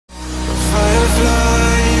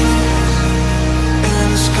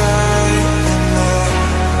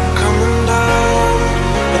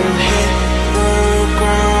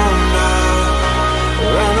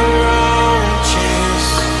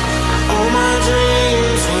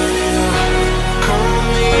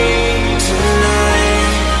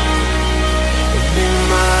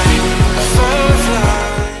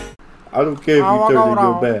I don't care if you turn in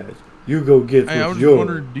your badge. You go get Hey, I what's was just yours.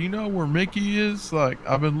 wondering, do you know where Mickey is? Like,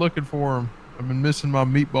 I've been looking for him. I've been missing my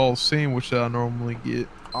meatball sandwich that I normally get.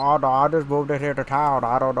 Oh no, I just moved in here to town.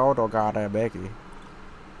 I don't know no goddamn Mickey.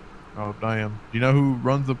 Oh, damn. Do you know who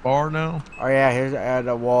runs the bar now? Oh yeah, here's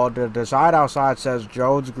well the sign outside says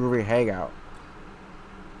Jones Groovy Hangout.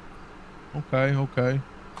 Okay, okay.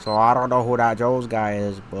 So I don't know who that Jones guy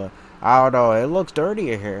is, but I don't know. It looks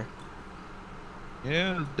dirty in here.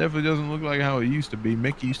 Yeah, it definitely doesn't look like how it used to be.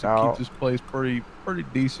 Mickey used to keep this place pretty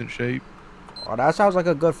decent shape. Oh, that sounds like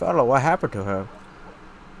a good fellow. What happened to him?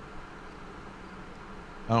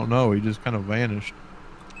 I don't know. He just kind of vanished.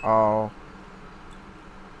 Oh.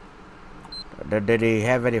 Did he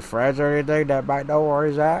have any friends or anything that might know where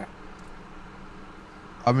he's at?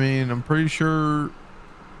 I mean, I'm pretty sure.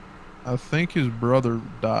 I think his brother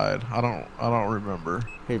died. I don't remember.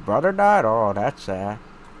 His brother died? Oh, that's sad.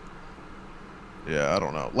 Yeah, I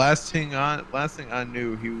don't know. Last thing I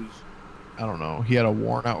knew, he was, I don't know. He had a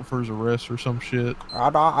warrant out for his arrest or some shit. I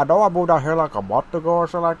know I moved out here like a month ago or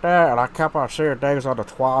something like that, and I kept on seeing things on the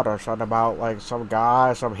twat or something about like some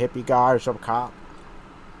guy, some hippie guy or some cop.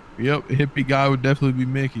 Yep, hippie guy would definitely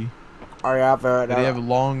be Mickey. Oh yeah, but did he have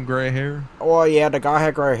long gray hair? Oh yeah, the guy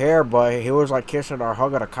had gray hair, but he was like kissing or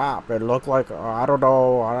hugging a cop. It looked like I don't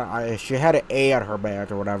know. She had an A on her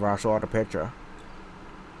badge or whatever. I saw in the picture.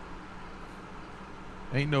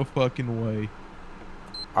 Ain't no fucking way.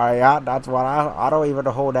 Yeah, that's what I don't even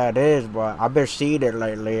know who that is, but I've been seeing it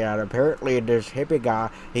lately, and apparently this hippie guy,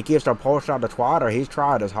 he keeps on posting on the Twitter. He's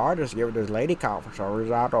trying his hardest to get with this lady cop for some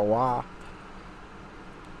reason. I don't know why.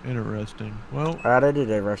 Interesting. Well, that is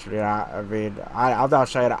interesting. I mean, I'm not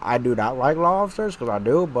saying I do not like law officers, because I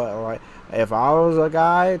do, but like, if I was a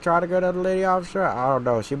guy trying to get at a lady officer, I don't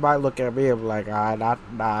know. She might look at me and be like,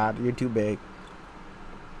 nah, you're too big.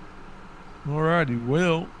 Alrighty,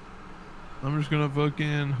 well, I'm just gonna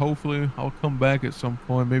fucking, hopefully I'll come back at some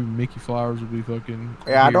point. Maybe Mickey Flowers will be fucking.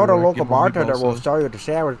 Yeah, I know the local bartender will sell you the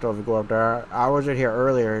sandwich though if you go up there. I was in here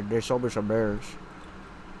earlier. They sold me some beers.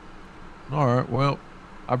 Alright, well,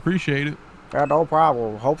 I appreciate it. Yeah, no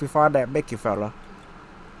problem. Hope you find that Mickey fella.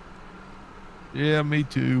 Yeah, me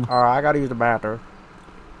too. Alright, I gotta use the bathroom.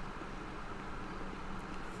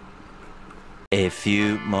 A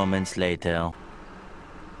few moments later.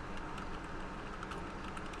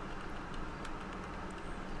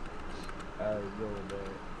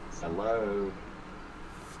 Hello.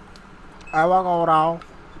 Hey, what going on?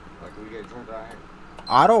 Like, we get drunk out here?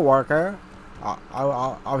 I don't work here.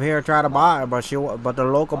 I'm here trying to buy it, but the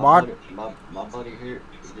local my buddy here,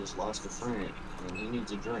 he just lost a friend, and he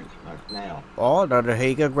needs a drink like now. Oh, then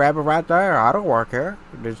he can grab it right there. I don't work here.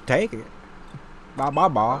 Just take it. Not my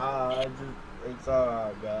boss. It's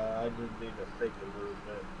alright, guy. I just need to think a little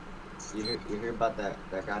bit. You hear about that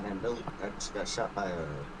guy named Billy that just got shot by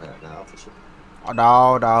an officer? No,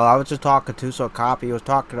 I was just talking to some cop. He was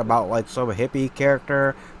talking about like some hippie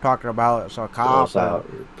character, talking about some cop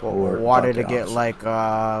wanted to get like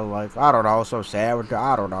I don't know, some sandwich.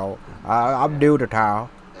 I don't know. I'm new to town.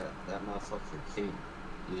 That motherfucker King.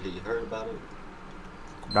 You heard about it?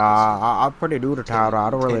 Nah, I'm pretty new to town. I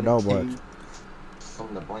don't really know much.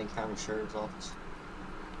 From the Blaine County Sheriff's Office.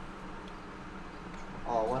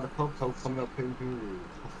 Oh, why the Popo coming up here?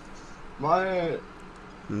 My.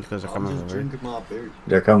 Because they're coming for me.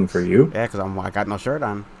 They're coming for you? Yeah, because I got no shirt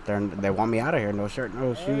on. They want me out of here. No shirt,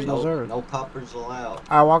 no shoes, no shirt. No poppers allowed.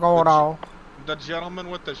 Alright, what going on? The gentleman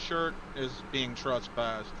with the shirt is being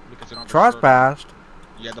trespassed because you don't have trespassed?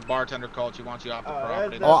 Yeah, the bartender called you, wants you off the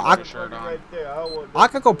property. Oh, put a shirt on. I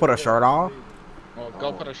could go put a shirt on. Well,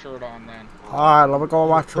 go put a shirt on then. Alright, let me go in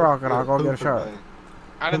my truck and I'll go get a shirt.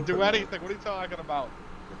 I didn't do anything. What are you talking about?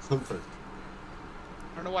 I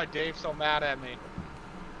don't know why Dave's so mad at me.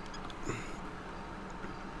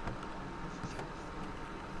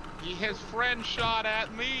 His friend shot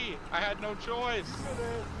at me. I had no choice. You gotta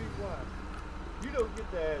ask me why. You don't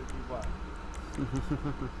get to ask me why.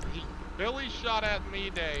 Billy shot at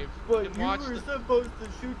me, Dave. But you were supposed to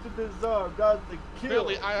shoot the arm, not the kill.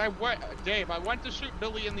 Billy, Dave, I went to shoot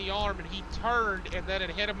Billy in the arm, and he turned, and then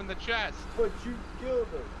it hit him in the chest. But you killed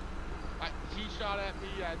him. He shot at me.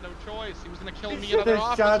 I had no choice. He was gonna kill me and other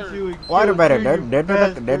officers. Wait a minute.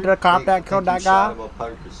 Did the cop that killed that guy?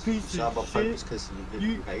 Piece of shit.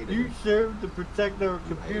 You served to protect our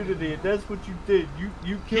community, and that's what you did.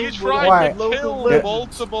 You killed. He tried to kill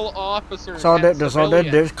multiple officers. So did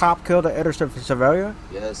this cop kill the innocent civilian?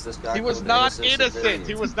 Yes, this guy. He was not innocent.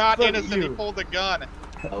 He was not innocent. He pulled a gun.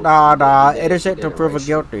 Nah, innocent to proven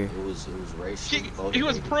guilty. It was racially He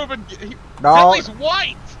was proven. No. Billy's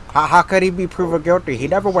white. How could he be proven guilty? He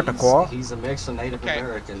never went to court. He's a mixed Native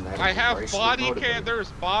American. That I is have racially body motivated. cam.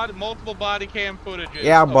 There's multiple body cam footages.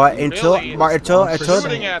 Yeah, but of until Billy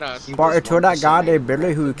shooting at us. until that guy named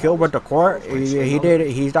Billy who killed went to court,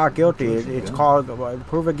 he's not guilty. It's called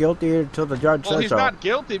proven guilty until the judge Well, says he's so. not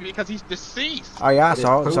guilty because he's deceased. Oh yeah, But it's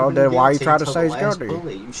so proven then why are you guilty trying to till say the he's last guilty?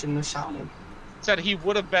 bullet. You shouldn't have shot him. Said he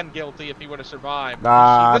would have been guilty if he would have survived.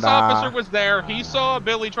 Nah. This officer was there. He saw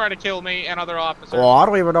Billy try to kill me and other officers. Well, I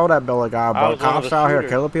don't even know that Billy guy, I but was one of cops the out here shooters.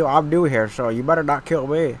 killing people. I'm new here, so you better not kill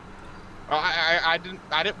me. I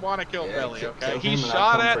didn't want to kill Yeah, Billy. kill Okay, him he and I'll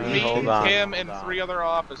shot come at for you. me, Hold on, him, and hold on. 3 other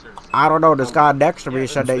officers. I don't know. This guy next to me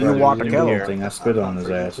said that you want to kill him. Thing I spit on his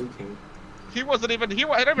ass. He wasn't even. I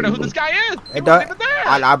don't even know who this guy is. He It wasn't does, even there.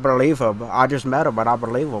 I believe him. I just met him, but I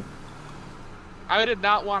believe him. I did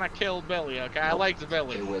not want to kill Billy. Okay, I liked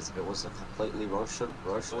Billy. It was a completely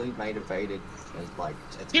racially motivated, like.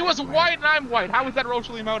 He was attack, white and I'm white. How is that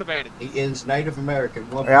racially motivated? man. He is Native American.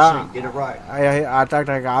 1%. Yeah. Get it right. I think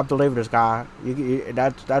I believe this guy.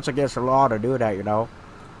 That's against the law to do that, you know.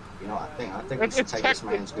 You know, I think we should take this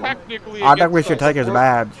man's gun. Technically. I think we against should the take his world-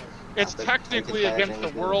 badge. It's I think technically take his badge against and the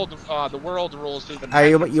his gun. world rules to even.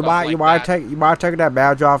 Hey, mention you stuff like might that. take that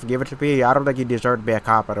badge off and give it to me. I don't think you deserve to be a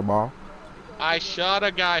cop anymore. I shot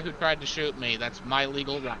a guy who tried to shoot me. That's my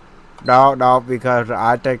legal right. No, because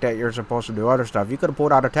I think that you're supposed to do other stuff. You could have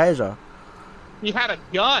pulled out a taser. He had a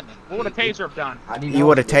gun. What would a taser have done? How do You know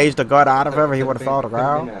would have it? tased the gun out of him and he Could've would have been- fallen to the could've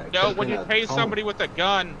ground. been a- No, could've when you been a tase cone. somebody with a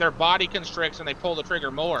gun, their body constricts and they pull the trigger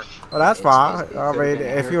more. Well, that's It's- fine. it's- I it's mean, been a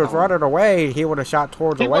if he hair was cone. running away, he would have shot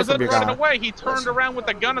towards He away from wasn't you running guys. away. He turned around with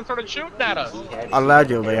a gun and started shooting at us. He had-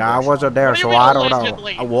 Allegedly, I wasn't there, What do you so mean I don't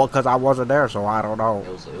allegedly? know. Well, because I wasn't there, so I don't know.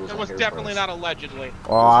 It was It a was hair definitely brush. not allegedly.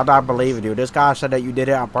 Well, I'm not believing you. This guy said that you did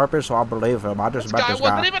it on purpose, so I believe him. I just This met guy this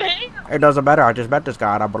wasn't guy. even here. It doesn't matter. I just met this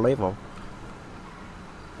guy and I believe him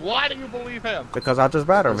Why do you believe him? because I just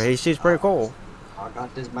met him. He seems pretty cool. I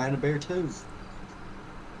got this man a bear too.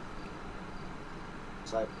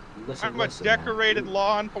 It's like, listen, I'm a listen, man. decorated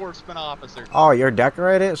law enforcement officer. Oh, you're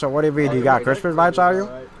decorated? So what do you mean? You got Christmas lights on you?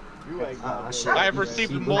 You ain't got shit. no- I have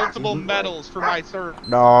received multiple medals for my service.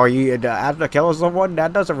 No, you after killing someone,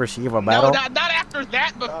 that doesn't receive a medal. No, not after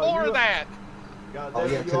that. Before you- that. Oh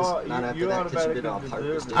yeah, because not after that, because you did it on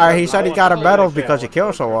purpose. dude. He said he got a medal because he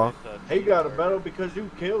killed someone. He got a medal because you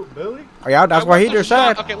killed Billy? Yeah, that's I what he wouldn't just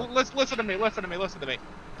have said. shot- Okay, listen to me. Listen to me.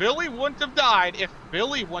 Billy wouldn't have died if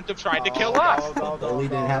Billy wouldn't have tried to kill us. Billy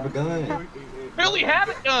didn't have a gun. Billy had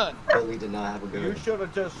a gun. Billy did not have a You gun. should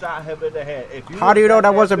have just shot him in the head. If you How do you know was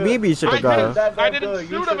that wasn't good- BB to the I gun? didn't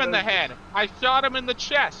shoot him in the head. I shot him in the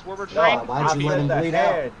chest where we're trained. why'd I you let said him the bleed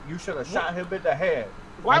out? head. You should have shot him in the head.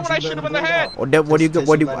 Why Why'd would you I let shoot him him in the bleed head? out? What do you Because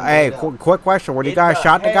what you do you, let him hey, bleed out. quick question. When you In guys the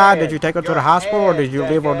shot the guy, did head. you take him to the Your hospital or did you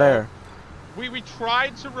head, leave him there? We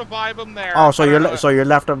tried to revive him there. Oh, so I don't know. you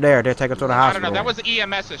left him there. They take him to the I don't know. hospital. That was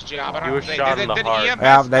EMS's job. I don't You know. was shot in the Did heart. EMS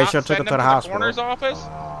Yeah, they not should've took send him to the the hospital. coroner's office?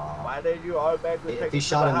 Why did you automatically take If he him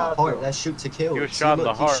shot to in the the hospital? heart, that's shoot to kill. You was See, shot in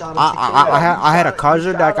look, the he heart. shot him to kill. I had a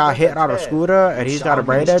cousin that got hit on a Shot him scooter and he's got a in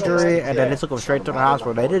brain the chest. injury and then Yeah. they took him straight to the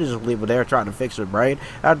hospital. They didn't just leave him there trying to fix his brain.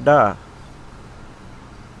 That's duh.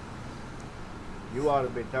 You ought to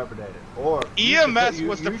be terminated. Or EMS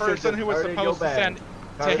was the person who was supposed to send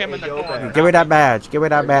to him in the corner. Give me that badge. Give me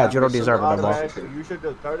that badge. You don't deserve it no more. You should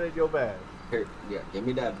just turn in your badge. Here, yeah, give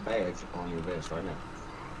me that badge on your vest right now.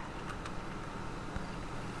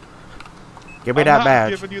 Give me I'm that not badge.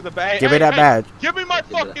 giving you the badge. Give me that badge. Give me my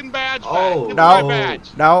fucking badge back. Oh, Give me No. my badge.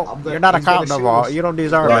 No, I'm gonna- you're not a he's gonna cop no shoot more. us. You don't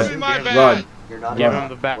deserve Give it. me my badge. Run. You're not Give a- him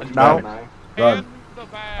the badge. What are you No. doing, man? Run. Hand me the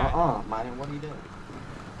badge. Man, what are you doing?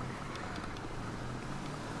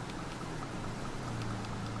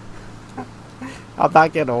 I'm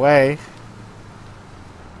not getting away.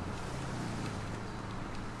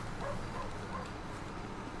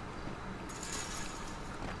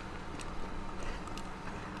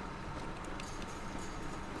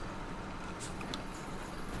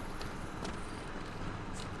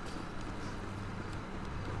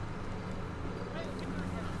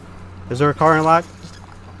 Is there a car in lock?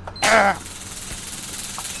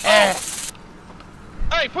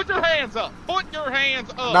 Hey, put your hands up. Put your hands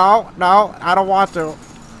up. No, I don't want to.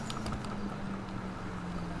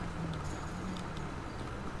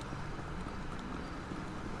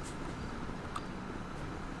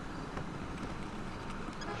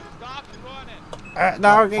 Stop running.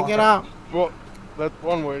 No, get out. Well, that's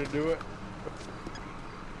one way to do it.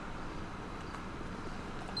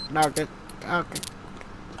 No, get. Okay.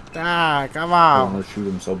 Ah, come I on. want to shoot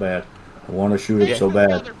him so bad. I want to shoot it so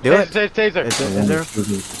bad. Do it. Taser. Is there?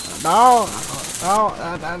 No.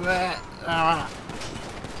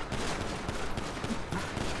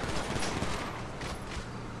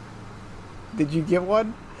 Did you get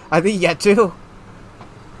one? I think you got two.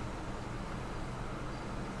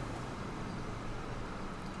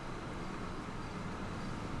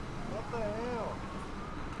 What the hell?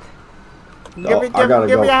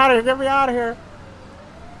 Get me out of here. Get me out of here.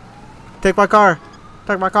 Take my car.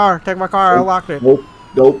 Take my car. Take my car. I locked it. Nope.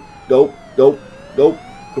 Come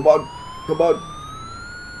on.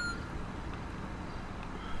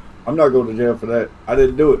 I'm not going to jail for that. I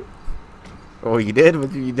didn't do it. Oh, you did,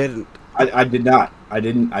 but you didn't. I did not. I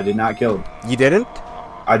did not kill him. You didn't?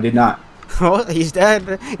 I did not. Well, he's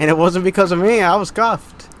dead, and it wasn't because of me. I was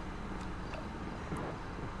cuffed.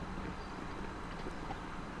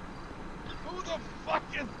 Who the fuck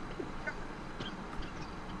is?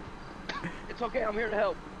 It's okay, I'm here to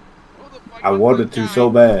help. I wanted to so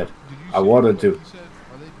bad. I wanted to.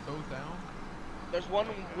 Are they both down? There's one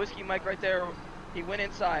whiskey mic right there. He went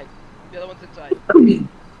inside. The other one's inside.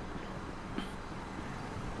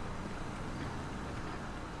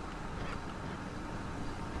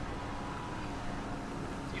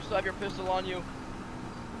 You still have your pistol on you?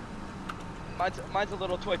 Mine's a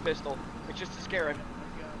little toy pistol. It's just to scare him.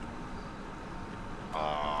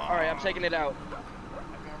 Alright, I'm taking it out.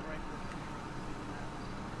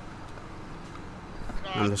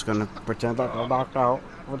 I'm just gonna pretend like I'm knocked out.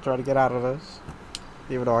 I'm gonna try to get out of this,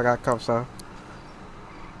 even though I got cuffs on.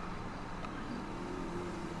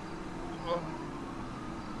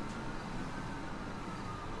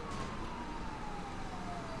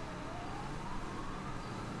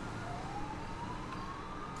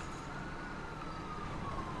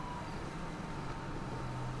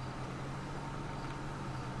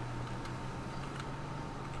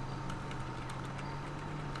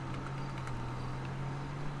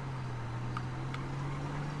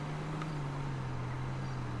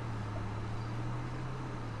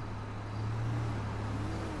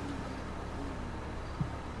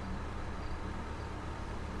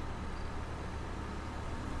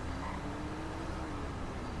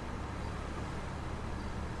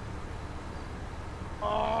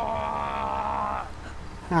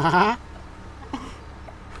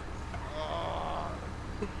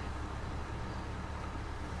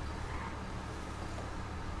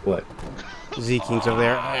 What? Z.King's over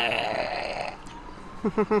there. I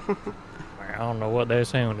don't know what their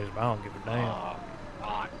sound is, but I don't give a damn.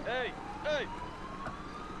 Hey! Hey!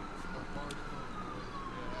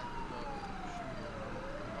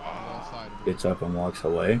 Gets up and walks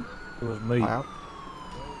away. It was me. Wow.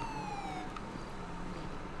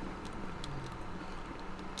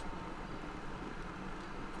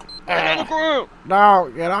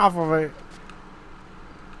 No, get off of me.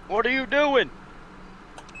 What are you doing?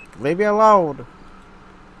 Leave me alone.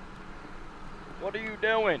 What are you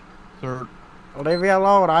doing? Sir, Leave me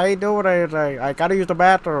alone. I ain't doing anything. I gotta use the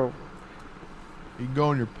bathroom. you can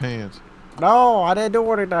go in your pants. No, I didn't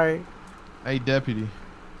do anything. Hey, deputy.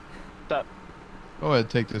 What's up? Go ahead and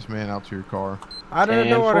take this man out to your car. I didn't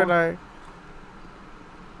do anything.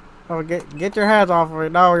 Oh, get your hands off of me.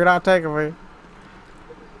 No, you're not taking me.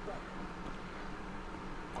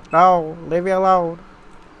 No, leave me alone.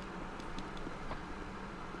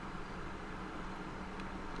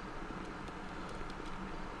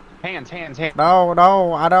 Hands. No,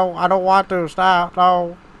 I don't want to. Stop.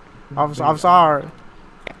 No. I'm sorry.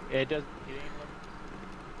 It does.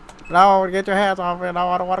 No, get your hands off me. No,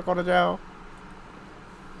 I don't want to go to jail.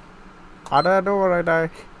 I didn't do anything.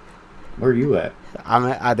 Where are you at?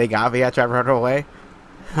 They got me. I tried to run away.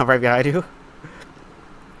 I'm right behind you.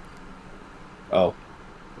 Oh,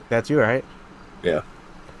 That's you, right? yeah.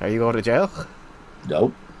 Are you going to jail?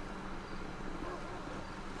 Nope.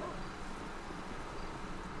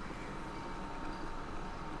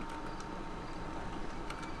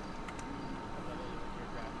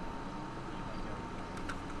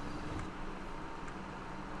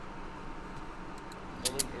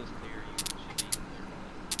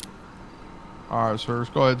 Alright, sir.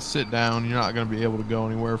 Just go ahead and sit down. You're not going to be able to go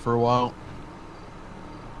anywhere for a while.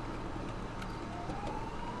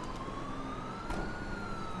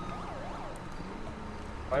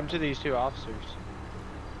 What happened to these two officers?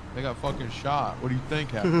 They got fucking shot. What do you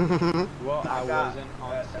think happened? Well, I wasn't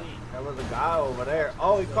on scene. There was a guy over there.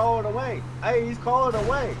 Oh, he's calling away. Hey, he's calling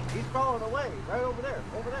away. He's calling away. Right over there.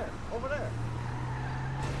 Over there. Over there.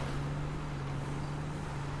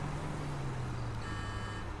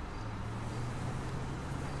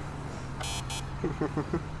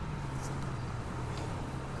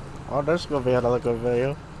 Oh, this is gonna be another good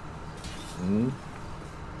video. Hmm.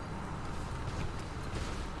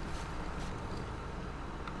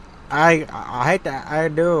 I hate that. I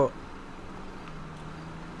do.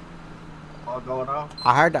 All going on?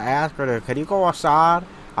 I had to ask her, can you go outside?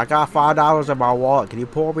 I got $5 in my wallet. Can you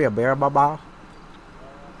pour me a beer in my mouth?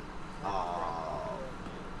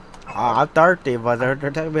 I'm thirsty, but they're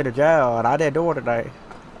taking me to jail, and I didn't do it today.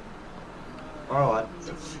 Alright.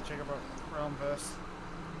 Check out Brown vest.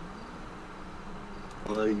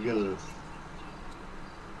 Well, you gonna...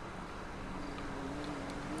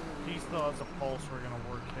 He still has a pulse. We're gonna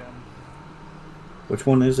work him. Which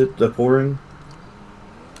one is it? The pouring?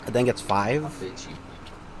 I think it's 5. I bet you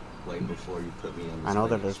way before you put me on the I know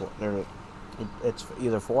that it's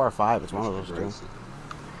either 4 or 5. It's one of those two.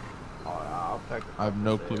 I have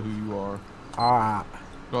no clue who you are. Alright.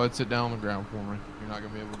 Go ahead, sit down on the ground for me. You're not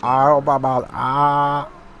gonna be able to.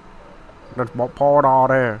 There's pour it all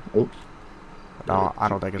there. Oops. No, I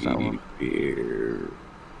don't think it's that one.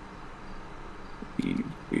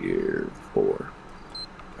 Beer 4.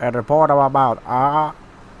 And the pour it in my mouth. I'll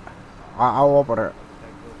open it.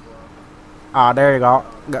 There you go.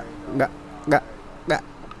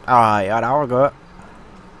 Alright, yeah, that was good.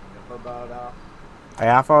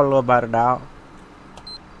 Yeah, I feel a little better now.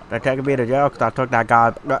 They're taking me to jail because I took that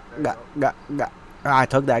guy. I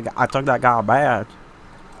took that guy bad.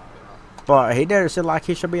 But he didn't seem like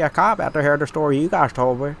he should be a cop after hearing the story you guys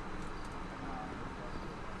told me.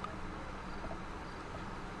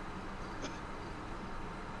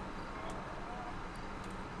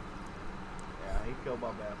 Yeah, he killed my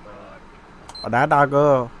bad friend. Well, that's not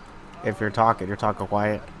good. If you're talking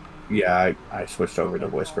quiet. Yeah, I switched over to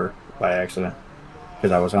whisper by accident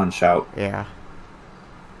because I was on shout. Yeah.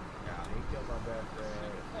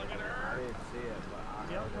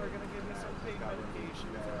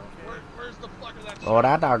 Oh,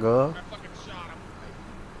 that's not good.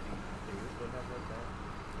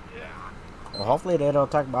 Well, hopefully they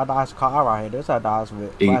don't take my nice car right here. This is a nice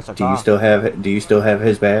classic car. Do you still have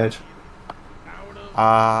his badge?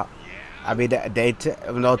 I mean,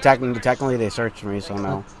 no, technically they searched me, so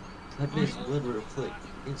no. Cut this wood real quick.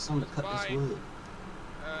 Get someone to cut this wood.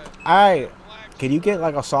 Hey, can you get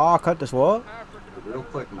like a saw, cut this wood? Real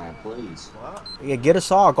quick, man, please. Yeah, get a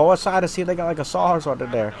saw. Go outside and see if they got like a saw or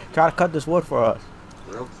something there. Try to cut this wood for us.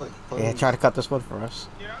 Real quick, please. Yeah, try to cut this wood for us.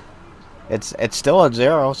 It's still at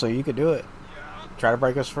 0, so you can do it. Try to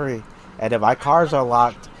break us free. And if my cars are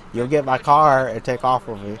locked, you'll get my car and take off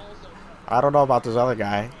with me. I don't know about this other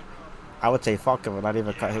guy. I would say fuck him and not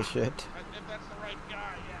even cut his shit. If that's the right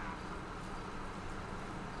guy,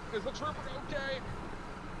 yeah. Is the trooper okay?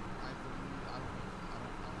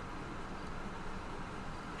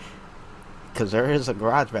 Because there is a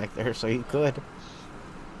garage back there, so you could.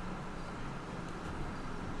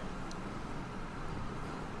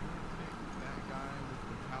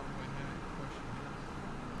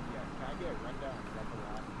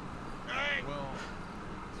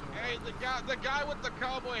 The guy with the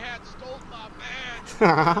cowboy hat stole my badge.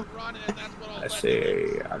 Running, that's what Let's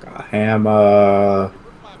see. I got a hammer.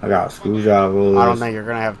 I got screwdrivers. I don't think you're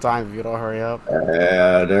gonna have time if you don't hurry up.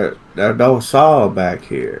 There's no saw back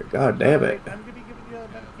here. God damn it. I'm gonna be giving you a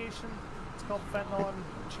medication. It's called fentanyl. I'm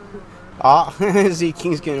sure you're Oh, aware.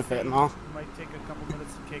 Z.King's getting fentanyl. It might take a couple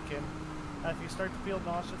minutes to kick in. If you start to feel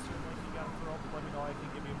nauseous or like you got a throat, let me know. I can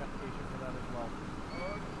give you medication for that as well.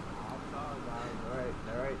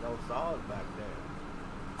 There ain't no saws back there.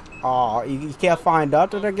 Oh, you can't find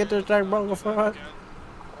nothing to get this thing broken for us? I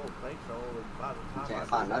don't think so. By the time Can't I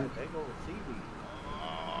find do nothing. that, they gonna see me.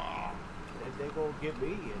 They gonna get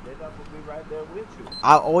me, and they're not gonna be right there with you.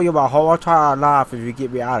 I owe you my whole entire life if you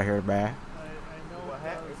get me out of here, man. I know What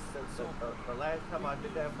happened? The last time I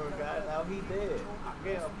did that for a guy, now he dead. I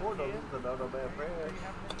can't afford to lose another bad friend.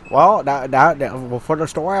 Well, well, for the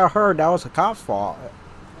story I heard, that was the cop's fault.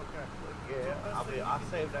 Yeah, I mean, I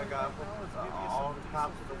saved that guy from all the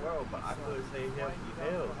cops in the world, but I couldn't save him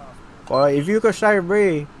from hell. Well, if you could save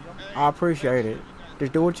me, I appreciate it.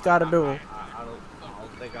 Just do what you gotta do. I don't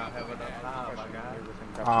think I have enough time, my guy.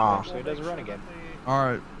 So he doesn't run again. All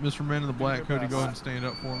right, Mr. Man in the black coat, go ahead and stand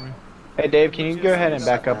up for me. Hey Dave, can you go ahead and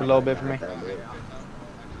back up a little bit for me? Sorry,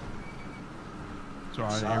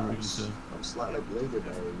 I didn't hear what you said. I'm slightly bleeding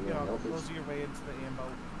there. You know, close your way into the ambo.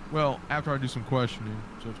 Well, after I do some questioning,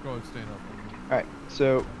 so go ahead and stand up for me. Alright,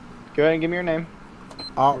 so go ahead and give me your name.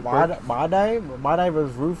 My name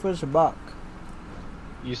is Rufus Buck.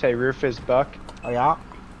 You say Rufus Buck? Oh, yeah.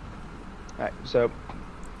 Alright, so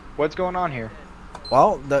what's going on here?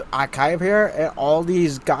 Well, I came here and all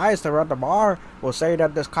these guys that run the bar will say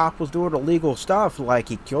that this cop was doing illegal stuff, like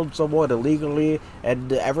he killed someone illegally,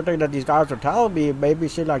 and everything that these guys are telling me made me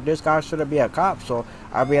seem like this guy shouldn't be a cop. So,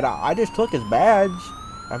 I mean, I just took his badge,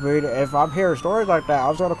 I mean, if I'm hearing stories like that, I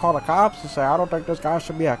was gonna call the cops and say I don't think this guy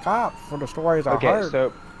should be a cop for the stories I heard. Okay,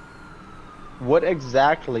 so what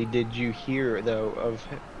exactly did you hear though of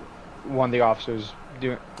one of the officers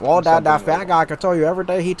doing? Well, that fat illegal? guy can tell you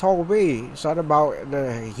everything he told me. Something about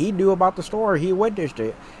he knew about the story. He witnessed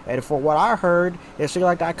it, and for what I heard, it seemed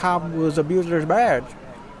like that cop was abusing his badge.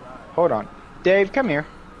 Hold on, Dave, come here.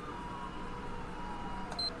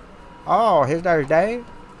 Oh, his name's Dave.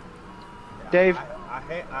 Dave.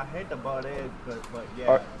 I hate to butt in, but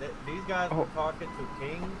yeah, these guys were talking to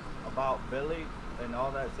King about Billy and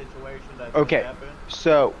all that situation that Okay, happened.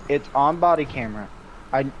 so it's on body camera.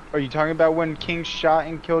 Are you talking about when King shot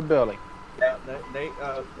and killed Billy? Yeah,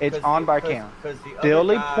 it's on body camera.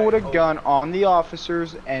 Billy pulled a gun on the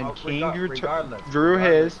officers, and King drew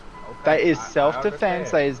his. Okay, that is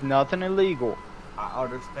self-defense. That is nothing illegal. I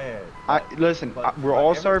understand. Listen, we're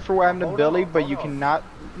all sorry for what happened to Billy, but you cannot.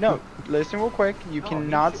 No, listen real quick. You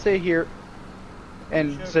cannot sit here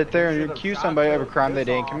and sit there and accuse somebody of a crime they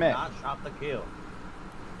didn't commit. Not shot to kill.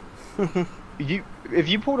 If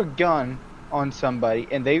you pulled a gun on somebody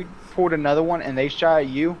and they pulled another one and they shot at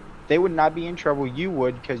you, they would not be in trouble. You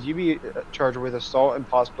would, because you'd be charged with assault and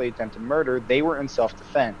possibly attempted murder. They were in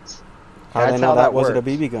self-defense. How they know that wasn't a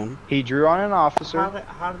BB gun? He drew on an officer.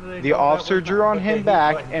 The officer drew on him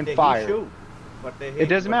back and fired. It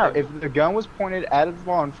doesn't matter. If the gun was pointed at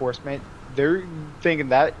law enforcement, they're thinking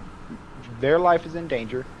that their life is in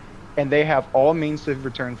danger, and they have all means to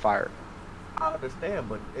return fire. I understand,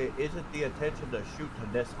 but isn't the intention to shoot to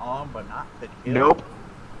disarm but not to kill? Nope.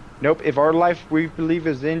 Nope. If our life we believe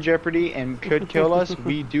is in jeopardy and could kill us,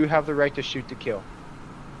 we do have the right to shoot to kill.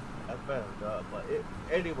 That's better, but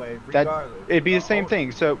anyway, regardless. It'd be the same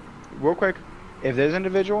thing. So, real quick, if this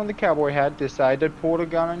individual in the cowboy hat decided to pull a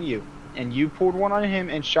gun on you, and you pulled one on him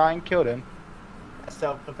and shot and killed him, that's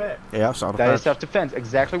self-defense. Yeah, self-defense. That is self-defense.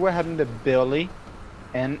 Exactly what happened to Billy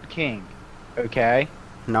and King. Okay?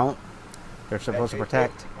 No. They're supposed to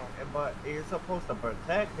protect. But you're supposed to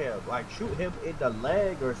protect him. Like, shoot him in the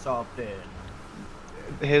leg or something.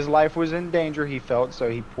 His life was in danger, he felt, so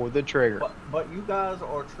he pulled the trigger. But you guys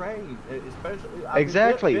are trained, especially...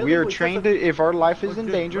 Exactly. We are trained to, if our life is in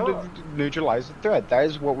danger, to neutralize the threat. That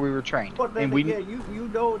is what we were trained. But then and again, you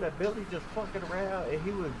know that Billy just fucking around and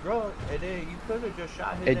he was drunk, and then you could have just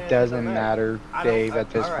shot his ass. It doesn't matter, Dave, at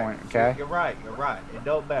this point, okay? You're right. It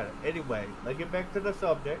don't matter. Anyway, let's get back to the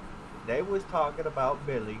subject. They was talking about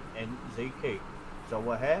Billy and Z.King. So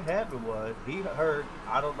what had happened was, he heard,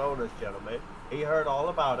 I don't know this gentleman, he heard all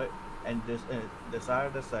about it and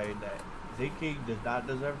decided to say that Z.King does not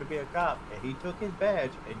deserve to be a cop, and he took his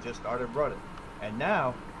badge and just started running. And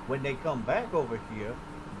now, when they come back over here,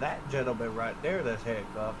 that gentleman right there that's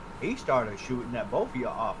handcuffed, he started shooting at both of your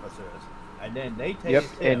officers. And then they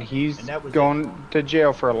tased him. And he's going to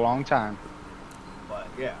jail for a long time. But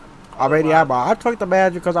yeah. I mean, yeah, but I took the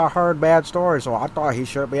badge because I heard bad stories, so I thought he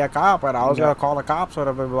should be a cop, and I was going to call the cops on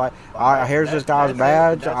him and be like, here's this guy's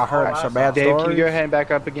badge, I heard some bad stories. Dave, can you go ahead and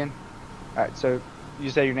back up again? Alright, so you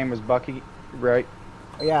said your name was Bucky, right?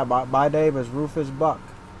 Yeah, my name is Rufus Buck.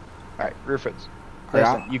 Alright, Rufus.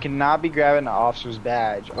 Listen, you cannot be grabbing an officer's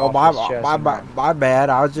badge off his chest. My bad.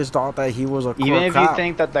 I just thought that he was a Even if cop. you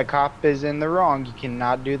think that the cop is in the wrong, you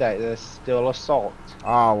cannot do that. That's still assault.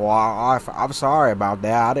 Oh, well, I'm sorry about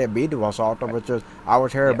that. I didn't mean to assault him. It's just I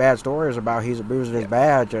was hearing bad stories about he's abusing his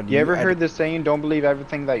badge. And you ever heard the saying, don't believe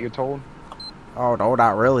everything that you're told? Oh, no,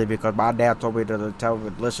 not really, because my dad told me to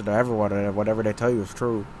listen to everyone, and whatever they tell you is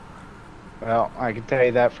true. Well, I can tell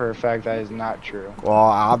you that for a fact that is not true. Well,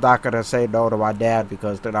 I'm not going to say no to my dad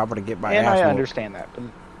because then I'm going to get my ass whooped. I understand that.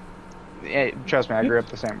 But trust me, I grew up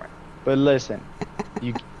the same way. But listen,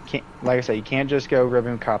 you can't, like I said, you can't just go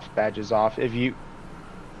ripping cops' badges off. If you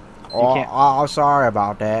can't. I'm sorry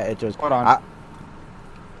about that. It just... Hold on.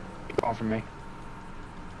 Keep on from me.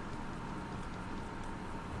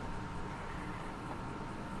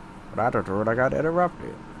 But I don't know. I got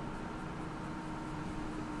interrupted.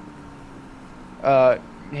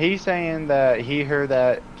 He's saying that he heard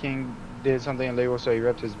that King did something illegal, so he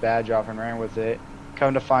ripped his badge off and ran with it.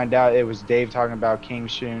 Come to find out, it was Dave talking about King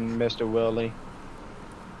shooting Mr. Willy.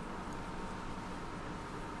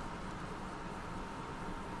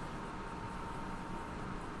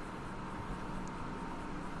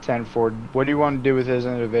 Ford, what do you want to do with this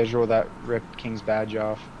individual that ripped King's badge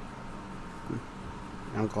off?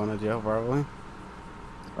 I'm going to jail, probably.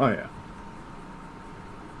 Oh, yeah.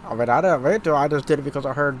 I mean, I didn't mean to. I just did it because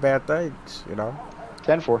I heard bad things, you know?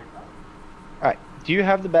 10-4. Alright, do you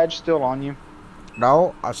have the badge still on you?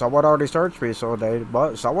 No, someone already searched me, so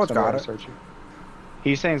someone's got it. Search you.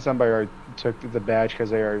 He's saying somebody already took the badge because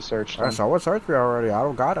they already searched him. Someone searched me already. I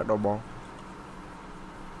don't got it no more.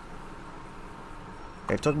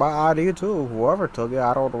 They took my ID too. Whoever took it,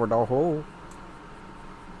 I don't know who.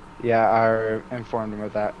 Yeah, I informed him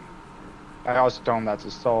of that. I also told him that's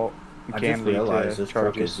assault. I just realized this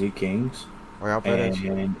truck is Z.King's.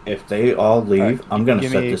 And if they all leave, I'm going to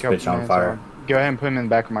set this bitch on fire. Go ahead and put him in the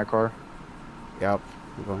back of my car. Yep.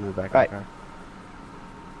 I'm going in the back of my car.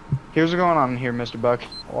 Here's what's going on here, Mr. Buck.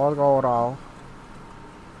 What's going on?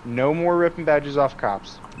 No more ripping badges off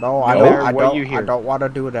cops. No, I don't want to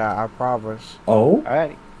do that. I promise. Oh?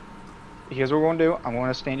 Alright. Here's what we're going to do. I'm going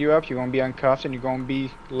to stand you up. You're going to be uncuffed and you're going to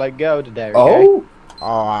be let go today, okay? Oh?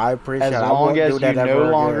 Oh, I appreciate it. As long as you no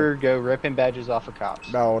longer go ripping badges off of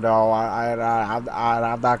cops. No,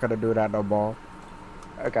 I'm not going to do that no more.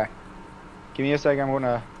 Okay. Give me a second. I'm going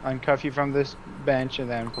to uncuff you from this bench and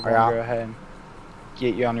then we're going to go ahead and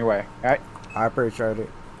get you on your way. Alright? I appreciate it.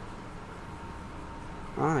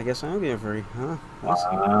 Oh, I guess I'm getting free, huh?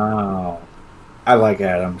 Wow. I like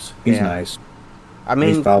Adams. He's nice. I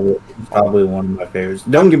mean, he's probably one of my favorites.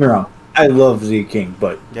 Don't get me wrong. I love Z.King,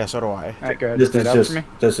 but yeah, so do I. Right, go ahead.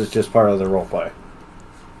 This is just part of the role play.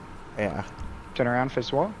 Yeah. Turn around,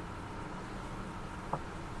 face wall.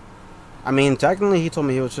 I mean, technically, he told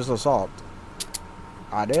me he was just assault.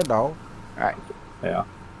 I did though. Alright. Yeah.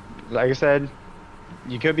 Like I said,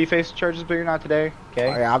 you could be facing charges, but you're not today. Okay.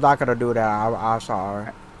 Yeah, I'm not gonna do that. I'm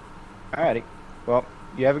sorry. Alrighty. Well,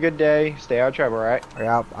 you have a good day. Stay out of trouble, alright?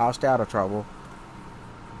 Yeah, I'll stay out of trouble.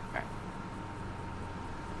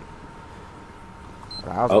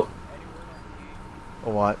 Oh.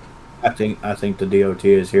 What? I think the DOT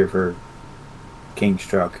is here for King's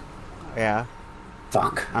truck. Yeah.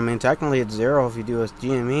 Fuck. I mean, technically it's 0 if you do a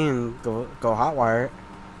GME and go hotwire it.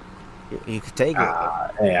 You could take it.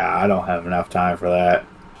 Yeah, I don't have enough time for that.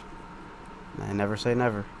 I never say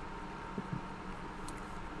never.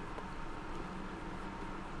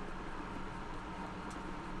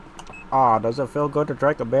 Oh, does it feel good to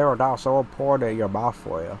drink a beer without someone pouring it in your mouth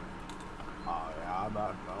for you? Oh, yeah, I'm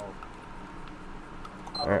not cold.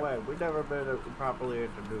 By the way, we never been properly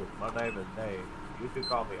introduced. My name is Dave. You can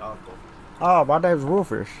call me Uncle. Oh, my name's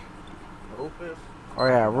Rufus. Rufus? Oh,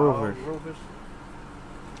 yeah, Rufus. Rufus?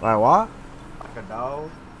 Like what? Like a dog?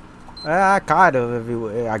 Yeah, kind of, if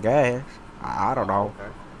you, I guess. I don't know. Okay.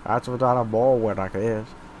 That's what I'm born with, I guess.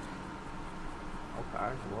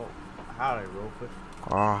 Okay, well, howdy, Rufus.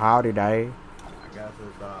 Oh, howdy, Dave. I guess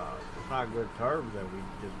it's not good terms that we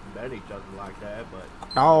just met each other like that,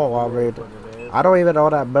 but... No, I mean, I don't even know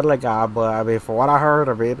that Billy guy, but I mean, for what I heard,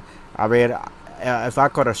 I mean, if I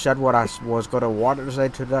could have said what I was going to want to say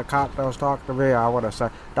to that cop that was talking to me, I would have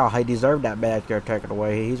said, no, he deserved that badge get taken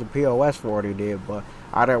away. He's a POS for what he did, but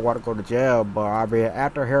I didn't want to go to jail. But I mean,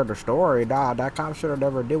 after hearing the story, nah, that cop should have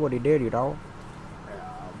never did what he did, you know?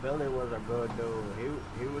 Yeah, Billy was a good dude.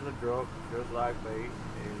 He was a drunk, just like me,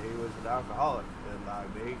 and he was an alcoholic, just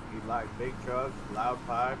like me. He liked big trucks, loud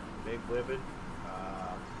pipes, big women,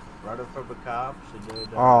 running from the cops, and then...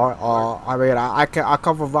 I mean, I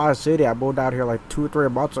come from Vice City. I moved out here like 2 or 3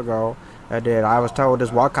 months ago, and then I was telling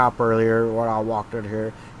this one cop earlier when I walked in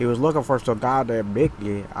here, he was looking for some guy named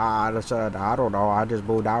Mickey. I just said, I don't know, I just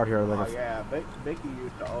moved out here looking yeah, Mickey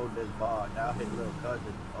used to own this bar. Now his little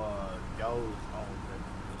cousin, Joe's owns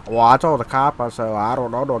it. Well, I told the cop, I said, I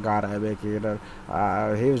don't know no guy named Mickey, and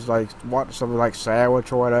then he was like, wanting some like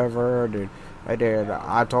sandwich or whatever, and then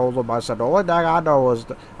I told him, I said, the only thing I know is,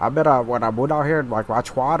 when I moved out here, like, my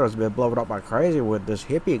Twitter's been blowing up like crazy with this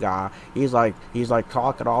hippie guy. He's like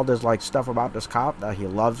talking all this, like, stuff about this cop, that he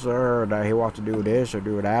loves her, and that he wants to do this or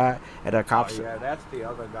do that, and the cops... Oh, yeah, that's the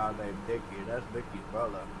other guy named Dickie, that's Mickey's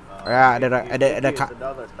brother. Yeah, and then the cop...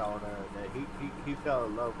 another stoner, that he fell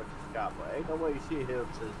in love with this cop, but ain't no way you see him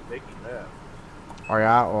since Mickey left. Oh,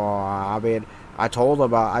 yeah, well, I mean... I told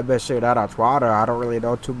him I've been seeing that on Twitter. I don't really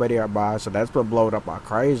know too many of mine, so that's been blowing up like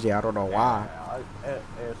crazy. I don't know why.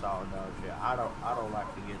 It's all no shit. I don't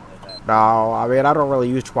like to get into that. No, I mean I don't really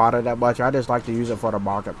use Twitter that much. I just like to use it for the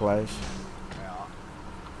marketplace.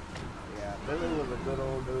 Yeah, Billy was a good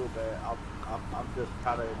old dude, man. I'm just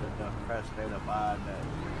kind of in the depressed state of mind that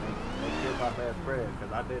they killed my best friend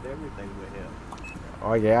because I did everything with him.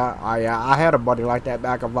 Oh yeah, I had a buddy like that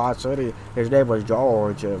back in Vice City. His name was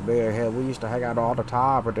George. Me and him, we used to hang out all the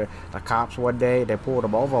time. But the cops one day, they pulled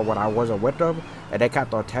him over when I wasn't with them, and they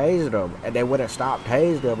kept on tasing him, and they wouldn't stop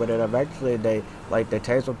tasing him. And then eventually they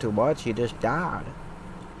tased him too much. He just died.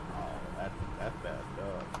 Oh, that's bad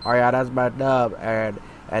up. Oh yeah, that's bad up. And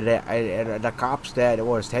the cops that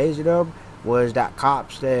was tasing him, was that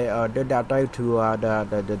cops that did that thing to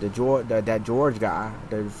that George guy,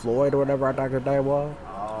 the Floyd or whatever I think his name was.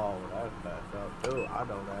 Oh, that's messed up too. I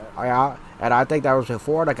know that. Yeah, and I think that was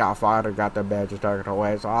before they got fired and got their badges taken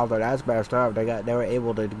away. So although that's messed up, they were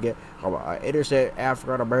able to get an innocent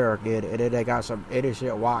African American, and then they got some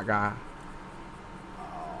innocent white guy.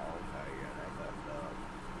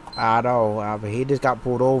 I know. I mean, he just got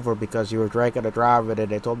pulled over because he was drinking and driving,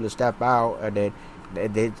 and they told him to step out, and then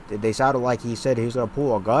they sounded like he said he was gonna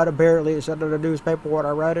pull a gun. Apparently, it said in the newspaper when I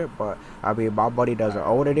read it. But I mean, my buddy doesn't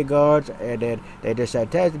own any guns, and then they just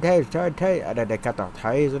said tase, and then they kept on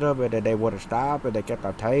tasing him, and then they wouldn't stop, and they kept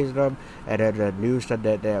on tasing him, and then the news said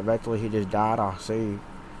that eventually he just died on scene.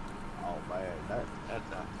 Oh man, that's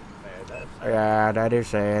yeah, that is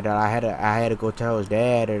sad. And I had to go tell his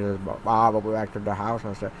dad and his mom went back to the house.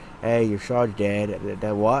 I said, "Hey, your son's dead." And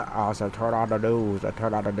then what? I said, "Turn on the news." I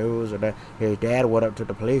turned on the news, and then his dad went up to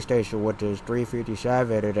the police station with his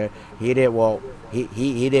 357, and then he didn't. Well,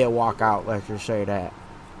 he didn't walk out. Let's just say that.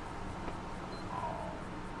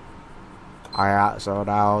 Alright, so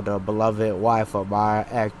now the beloved wife of my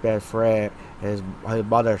ex-best friend, his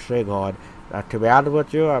mother Sighorn. To be honest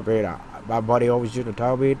with you, I mean, my buddy always used to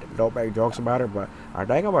tell me, don't make jokes about her, but I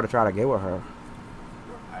think I'm going to try to get with her.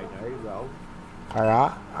 Hey, there you go.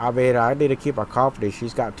 Alright, I mean, I need to keep her company.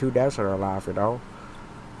 She's got 2 deaths in her life, you know?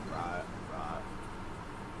 Right.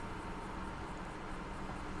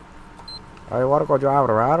 Oh, you want to go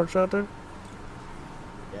driving around or something?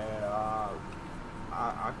 Yeah,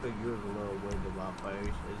 I could use a little wind in my face.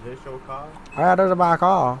 Is this your car? Yeah, this is my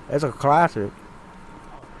car. It's a classic.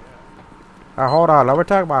 Hold on, let me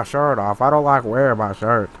take my shirt off. I don't like wearing my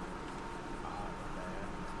shirt.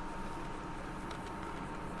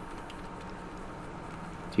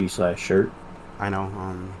 T/shirt. I know.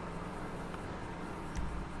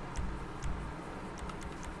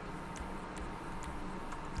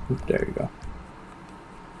 Oop, there you go.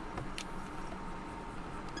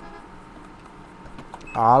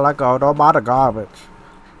 Oh, let go. Don't buy the garbage.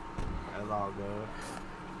 That's all good.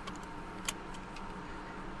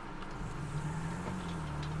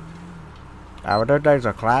 But that thing's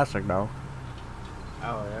a classic, though.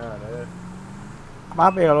 Oh, yeah, it is.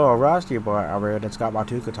 Might be a little rusty, but I mean, it's got my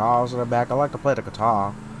 2 guitars in the back. I like to play the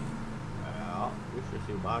guitar. Yeah, you should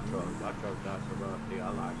see my truck. My truck's not so rusty. I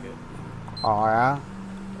like it. Oh, yeah?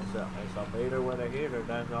 It's a meter with a heater.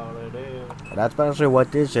 That's all it is. That's basically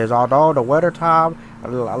what this is. Although the winter time, a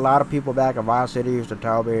lot of people back in my city used to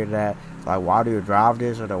tell me that, like, why do you drive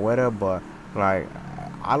this in the winter? But, like,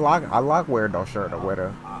 I like wearing those shirts in the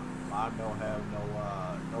winter. Mine don't have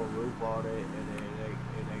no roof on it, and it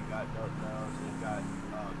ain't got nothing else. It's got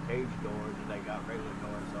cage doors, and they got regular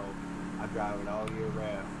doors, so I drive it all year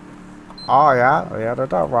round. Oh yeah,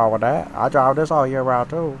 there's nothing wrong with that. I drive this all year round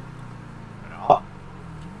too.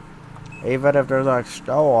 Even if there's like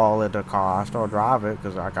snow all in the car, I still drive it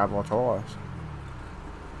because I got no choice.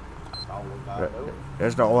 That's all we gotta do.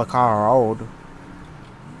 It's the only car I own.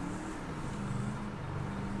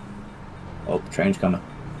 Oh, the train's coming.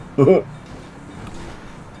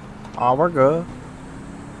 Oh, we're good.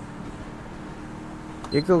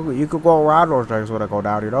 You could go around those things when they go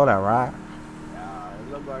down. You know that, right? Yeah,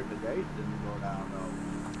 it looked like the gates didn't go down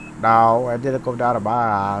though. No, it didn't go down to my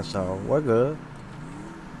eyes, so we're good.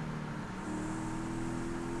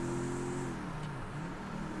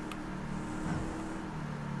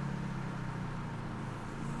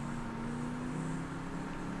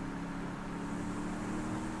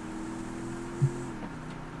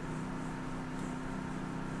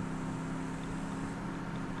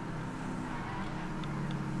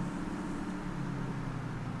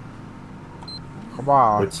 Come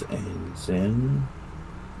on. What's in?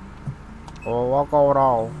 Oh, what's going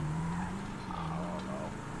on?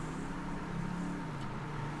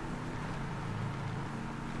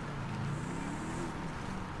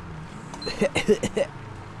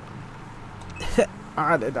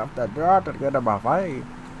 I didn't have to drive to get in my face.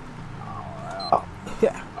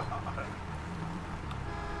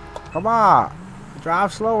 Come on.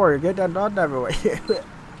 Drive slower. Get that done everywhere.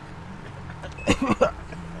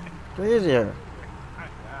 It's easier.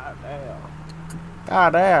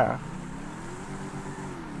 God damn.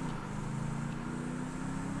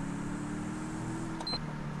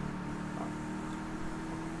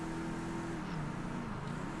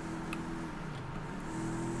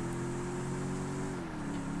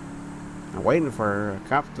 I'm waiting for a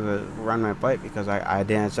cop to run my plate because I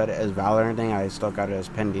didn't set it as valid or anything. I still got it as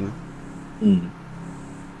pending. I'm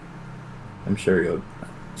sure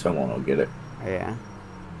someone will get it. Yeah.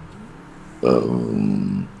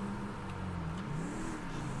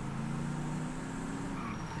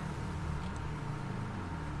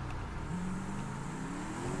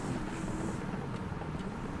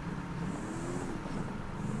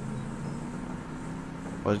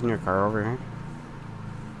 Wasn't your car over here?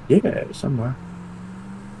 Yeah, somewhere.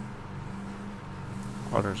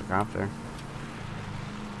 Oh, there's a cop there.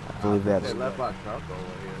 I believe that's. They left my truck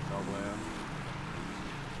over here somewhere.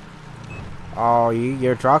 Oh,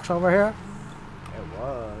 your truck's over here? It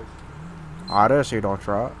was. Oh, I didn't see no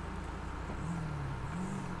truck.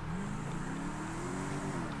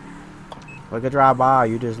 We could drive by.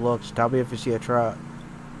 You just look. Tell me if you see a truck.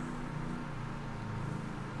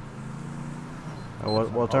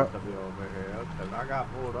 We'll turn. To be over here, cause I got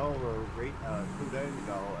pulled over 2 days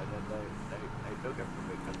ago, and then they took it from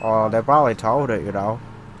me. Oh, they probably towed it, you know.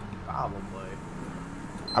 Probably.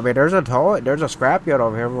 I mean, there's a scrapyard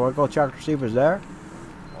over here. We'll go check to see if it's there.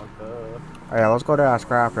 Yeah, let's go to that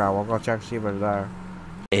scrapyard. We'll go check to see if it's there.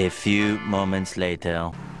 A few moments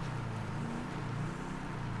later.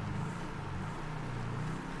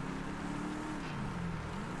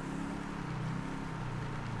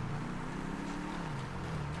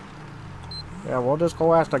 Yeah, we'll just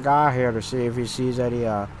go ask the guy here to see if he sees any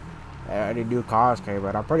new cars came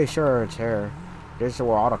in. I'm pretty sure it's here. This is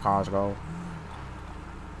where all the cars go.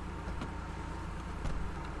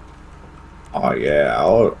 Oh yeah, I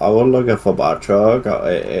was looking for my truck.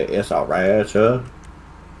 It's a Rancher.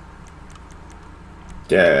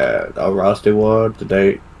 Yeah, the rusty one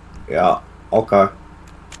today. Yeah, okay.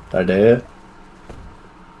 They did.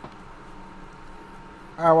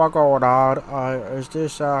 Hey, what going on? Is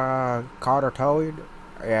this Carter Towing?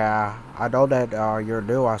 Yeah, I know that you're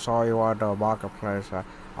new. I saw you on the marketplace.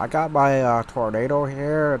 I got my Tornado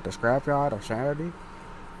here at the scrapyard of Sanity.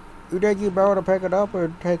 You think you'd be able to pick it up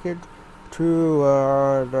and take it to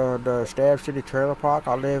the Stab City trailer park?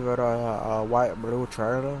 I live in a white and blue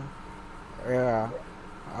trailer. Yeah.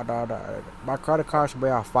 I know that. My credit card should be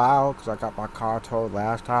on file because I got my car towed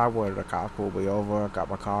last time when the cops pulled me over. I got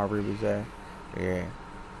my car repossessed. Yeah.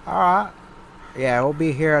 Alright. Yeah, we'll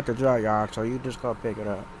be here at the junkyard, so you just go pick it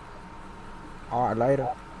up. Alright, later.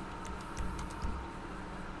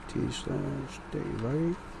 T/stay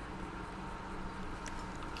late.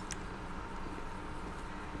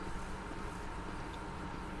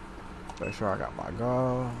 Make sure I got my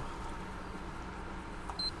gun.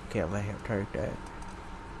 Can't let him take that.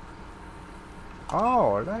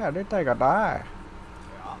 Oh, man, I didn't think I died.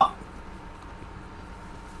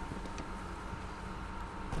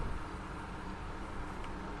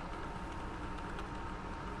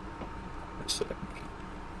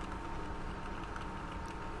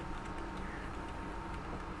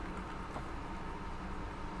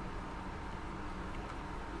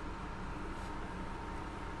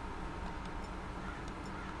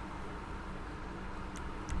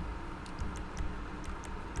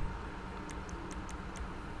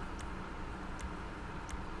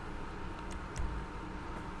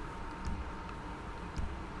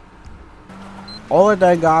 Only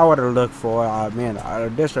thing I would have looked for, I mean,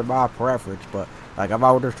 this is my preference, but like if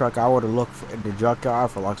I were this truck, I would have looked in the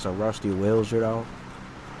junkyard for like some rusty wheels, you know,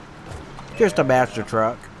 just to match the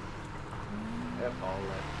truck.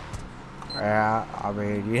 Yeah, I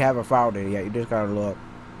mean, you haven't found it yet. You just gotta look.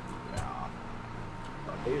 Yeah.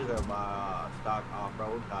 These are my stock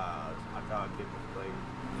off-road tires. I try to keep them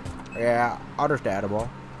clean. Yeah, understandable.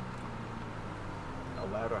 No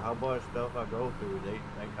matter how much stuff I go through, they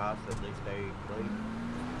constantly stay clean.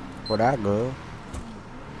 Well, that good.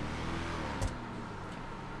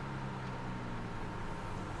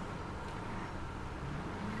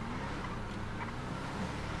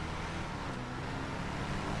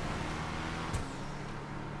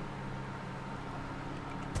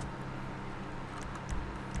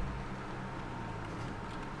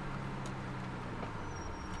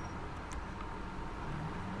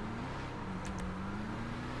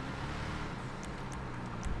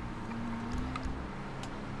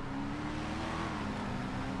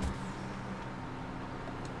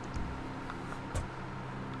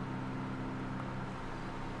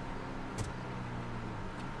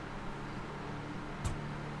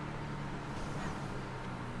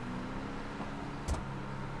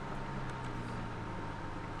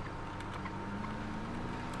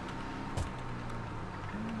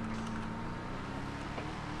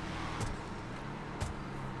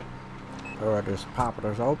 Alright, just pop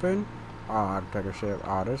this open. Oh, I'll take a sip.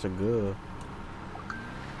 Oh, this is good.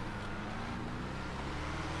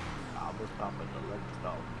 I was stopping the liquor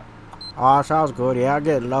store. Oh, sounds good. Yeah, I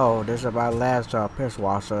get low. This is my last piss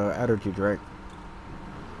wash energy drink.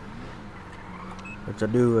 It's a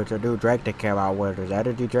new drink that came out with. It's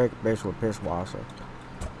energy drink mixed with piss washer.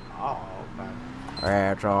 Oh, okay.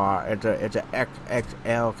 Yeah, so it's a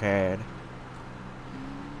XXL can.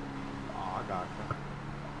 Oh, I got you.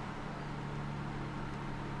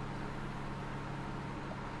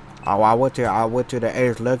 Oh, I went to the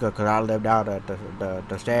Ace Liquor because I lived out at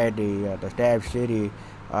the Stab City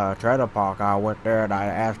trailer park. I went there and I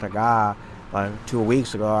asked a guy like 2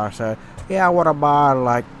 weeks ago. I said, "Yeah, I want to buy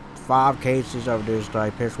like 5 cases of this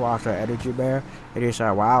like Pisswasher Energy Bear." And he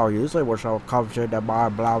said, "Wow, usually when someone comes in to buy a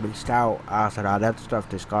Blondie Stout," I said, "Oh, that stuff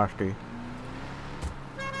disgusting."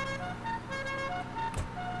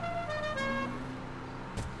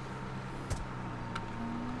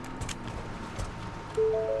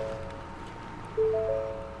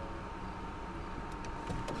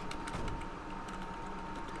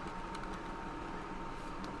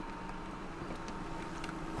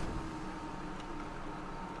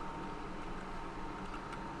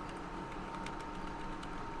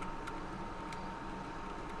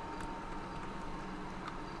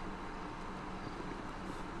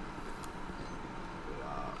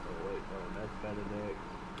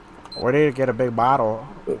 We need to get a big bottle.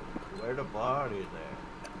 Where the Blondies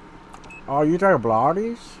at? Oh, you drink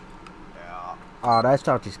Blondies? Yeah. Oh, that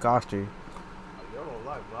stuff disgusting. Oh, you don't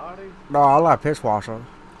like Blondies? No, I like Pisswasher.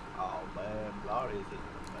 Oh man, Blondies is the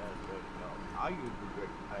best way to go. I usually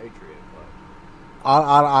drink Patriot, but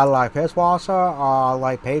I like Pisswasher, I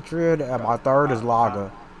like Patriot, and my third is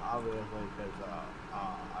Lager. Obviously, because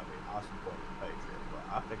I support the Patriot, but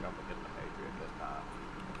I think I'm gonna get the Patriot this time.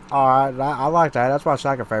 Alright, I like that. That's my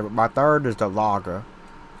second favorite. My third is the Lager.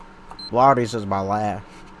 Blondies is my last.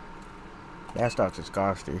 That stuff's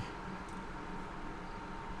disgusting.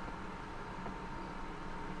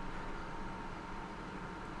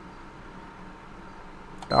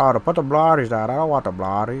 Oh, to put the Blondies down. I don't want the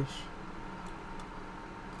Blondies.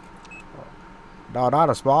 No, not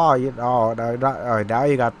a small. No, not, now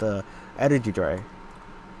you got the energy drink.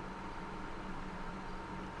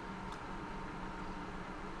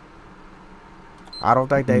 I don't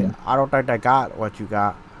think they got what you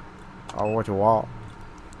got or what you want.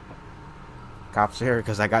 Cops here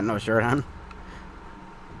because I got no shirt on.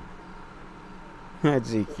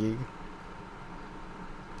 Z.King.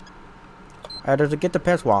 Hey, does it get the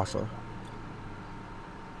Pisswasher?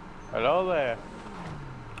 Hello there.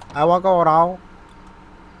 Hey, what going on?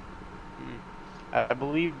 I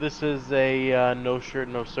believe this is a no shirt,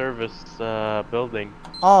 no service building.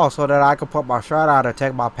 Oh, so that I can put my shirt on and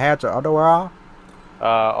take my pants or underwear off?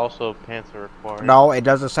 Also, pants are required. No, it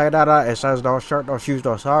doesn't say that. It says no shirt, no shoes,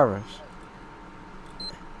 no service.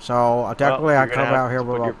 So technically, I come out here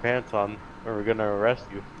with put your pants on, or we're gonna arrest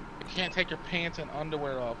you. You can't take your pants and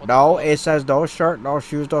underwear off. No, it says no shirt, no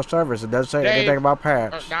shoes, no service. It doesn't say anything about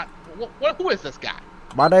pants. Who is this guy?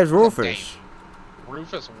 My name's Rufus.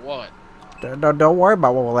 Rufus what? Don't worry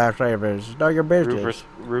about what my last name is. Know your business.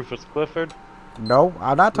 Rufus Clifford? No,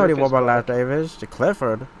 I'm not telling you what my last name is. The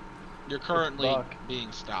Clifford. You're currently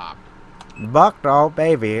being stopped. Buck, no,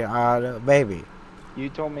 baby. Baby. You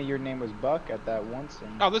told me your name was Buck at that one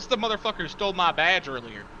scene. Oh, this is the motherfucker who stole my badge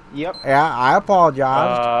earlier. Yep. Yeah, I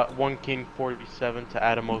apologize. 1 King 47 to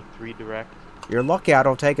Adamo 3 direct. You're lucky I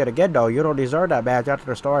don't take it again, though. You don't deserve that badge after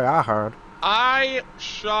the story I heard. I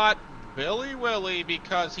shot Billy Willy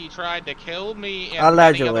because he tried to kill me and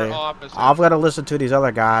allegedly. many other officers. I'm gonna listen to these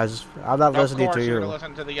other guys. I'm not listening to you. You're gonna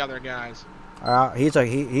listen to the other guys. He's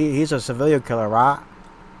a civilian killer, right?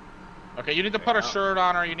 Okay, you need to put a shirt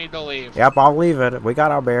on or you need to leave. Yep, I'll leave it. We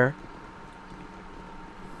got our bear.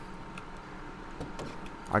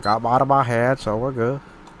 I got mine out of my head, so we're good.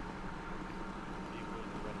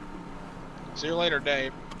 See you later,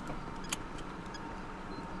 Dave.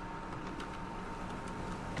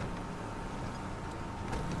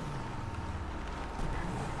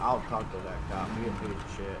 I'll talk to that cop. He a piece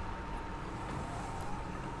of shit.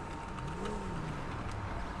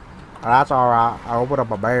 That's alright. I opened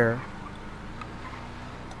up a bear.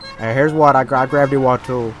 And here's what I grabbed you one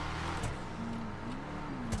too.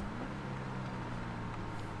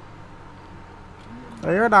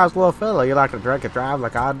 Well, you're a nice little fella. You like to drink and drive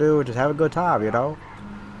like I do and just have a good time, you know?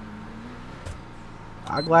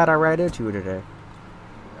 I'm glad I ran into you today.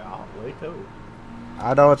 Yeah, me too.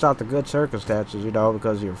 I know it's not the good circumstances, you know,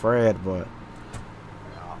 because of your friend, but...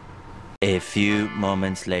 A few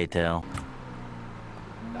moments later.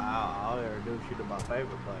 I'll introduce you to my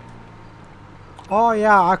favorite place. Oh,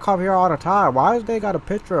 yeah, I come here all the time. Why has they got a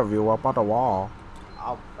picture of you up on the wall?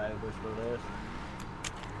 I'm famous for this.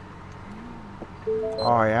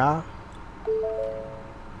 Oh, yeah?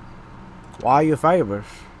 Why are you famous?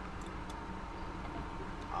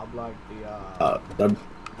 I'm like the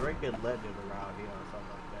drinking legend around here or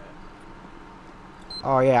something like that.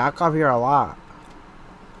 Oh, yeah, I come here a lot.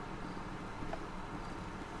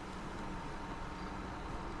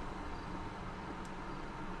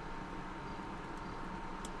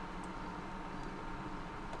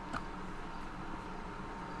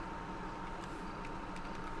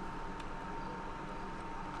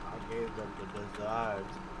 gave them the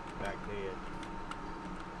designs back then.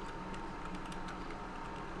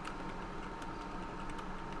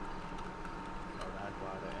 So that's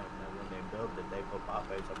why when they built it, they put my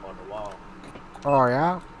face up on the wall. Oh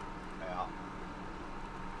yeah. Yeah.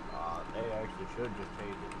 They actually should just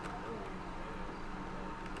change it.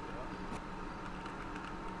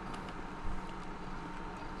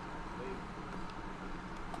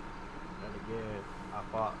 And again, I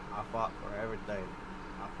fought for everything.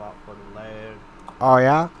 I fought for the land. Oh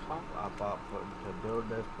yeah. I fought to build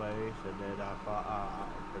this place, and then I fought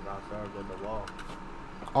because I served in the war.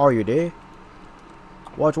 Oh, you did?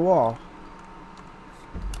 What war?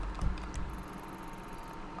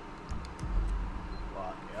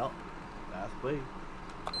 Well, yep, that's me.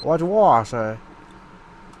 What war, I say?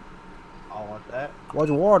 I want that. What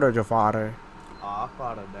war did you fight in? I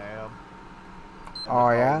fought a dam. Oh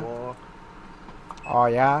yeah. War. Oh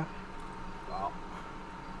yeah. Well,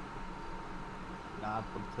 9th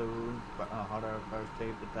platoon,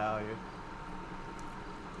 113th battalion.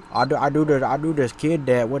 I do this kid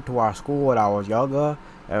that went to our school when I was younger,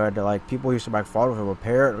 and like people used to make fun of him.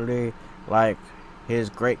 Apparently, like his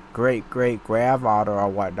great grandfather or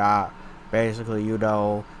whatnot. Basically, you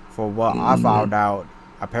know, from what I found out,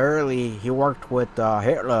 apparently he worked with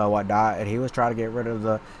Hitler or whatnot, and he was trying to get rid of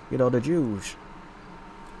the Jews.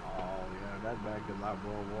 Oh yeah, that's back in like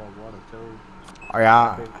World War I or II. Oh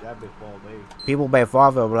yeah. That before me. People made fun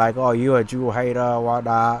of him like, "Oh, you a Jew hater or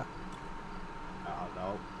whatnot."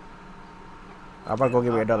 No. I'm gonna go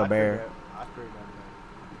get me another bear. I treat that man.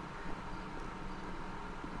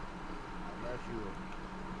 Unless you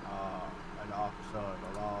an officer of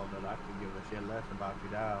the law, then I can give a shit less about you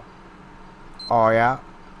now. Oh yeah.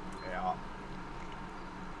 Yeah.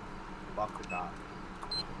 Fuck the cop.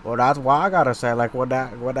 Well, that's why I gotta say, like, when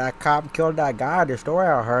that cop killed that guy, the story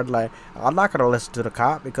I heard, like, I'm not gonna listen to the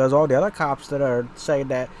cop because all the other cops that are saying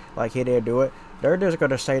that, like, he didn't do it, they're just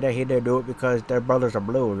gonna say that he didn't do it because their brothers are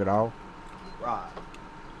blue, you know. Right.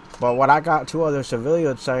 But when I got 2 other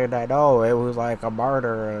civilians saying that, no, it was like a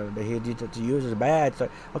murder and he needed to use his badge,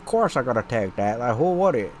 like, of course I'm gonna take that. Like, who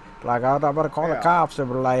would it? Like, I'm gonna call the cops and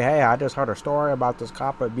be like, hey, I just heard a story about this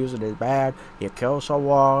cop abusing his badge. He killed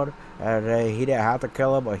someone, and he didn't have to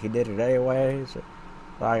kill him, but he did it anyways.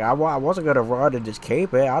 Like, I wasn't gonna run and just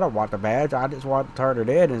keep it. I don't want the badge. I just want to turn it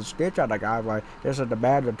in and snitch on the guy. Like, this is the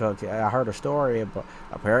badge I took. I heard a story, but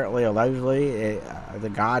apparently, allegedly, the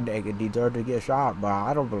guy deserved to get shot, but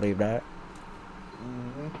I don't believe that.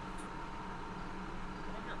 Mm-hmm.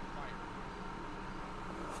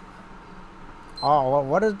 Oh,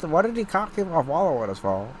 what did he cop keep on following us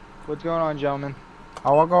for? What's going on, gentlemen?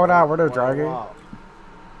 Oh, what's going on? What are dragging?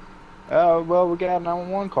 Well, we got a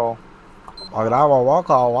 911 call. Oh, 911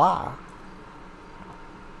 call? Why?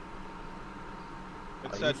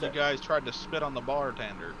 It said you guys tried to spit on the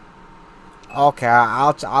bartender. Okay,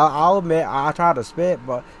 I'll admit I tried to spit,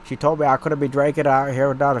 but she told me I couldn't be drinking out here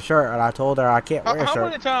without a shirt, and I told her I can't wear a shirt. How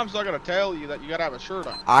many times am I gonna tell you that you gotta have a shirt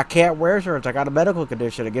on? I can't wear shirts. I got a medical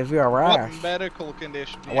condition. It gives me a rash. What medical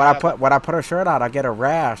condition? When I put a shirt on, I get a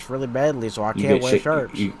rash really badly, so I can't wear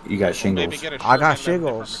shirts. You got shingles. I got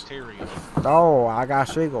shingles. No, I got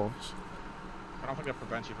shingles. I don't think it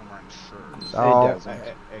prevents you from wearing shirts. Oh. It doesn't.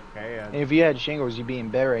 It can. If you had shingles, you'd be in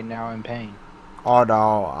bed right now in pain. Oh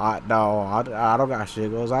no, I don't got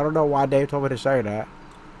shingles. I don't know why Dave told me to say that.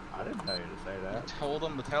 I didn't tell you to say that. I told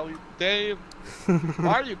him to tell you, Dave.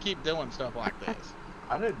 Why do you keep doing stuff like this?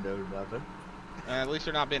 I didn't do nothing. At least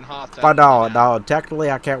you're not being hostile. But no, technically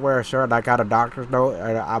I can't wear a shirt. I got a doctor's note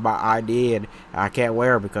on my ID, and I can't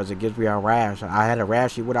wear it because it gives me a rash. I had a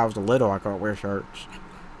rash when I was little. I couldn't wear shirts.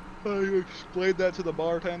 You explained that to the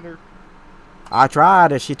bartender? I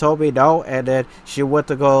tried, and she told me no, and then she went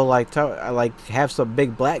to go like have some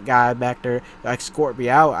big black guy back there escort me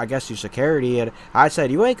out. I guess through security, and I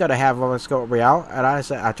said, "You ain't gonna have him escort me out." And I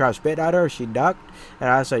said, I tried to spit at her. She ducked, and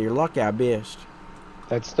I said, "You're lucky I missed."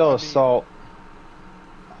 That's still assault.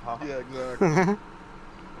 Yeah, exactly.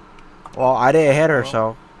 Well, I didn't hit her,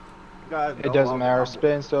 so. It doesn't matter.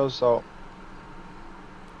 Spitting still assault.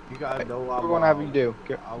 You guys know what we're gonna have you do?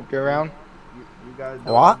 Go around. You guys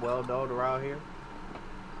know what? I'm well known around here.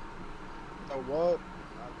 Oh, what?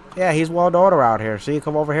 Yeah, he's well known around here. See,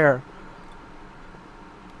 come over here.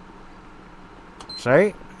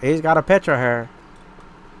 See, he's got a picture here.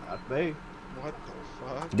 That's me. What the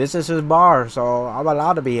fuck? This is his bar, so I'm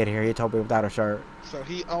allowed to be in here. He told me without a shirt. So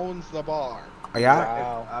he owns the bar. Yeah.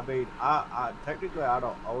 Wow. I mean, I technically I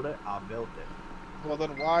don't own it. I built it. Well,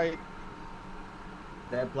 then why?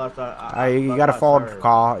 Then plus you got a phone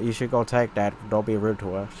call. You should go take that. Don't be rude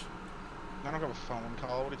to us. I don't have a phone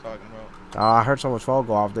call. What are you talking about? I heard someone's phone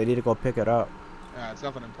go off. They need to go pick it up. It's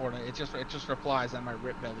nothing important. It just replies on my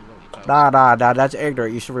Rip Billy Willy post. Nah. That's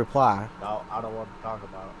ignorant. You should reply. No, I don't want to talk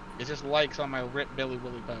about it. It just likes on my Rip Billy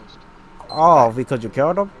Willy post. Oh, because you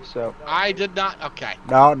killed him? So I did not. Okay.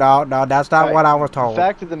 No. That's not what I was told. The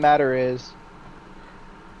fact of the matter is,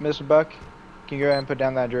 Mr. Buck, can you go ahead and put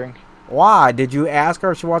down that drink? Why? Did you ask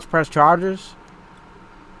her if she wants to press charges?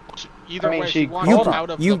 Either way, she wants out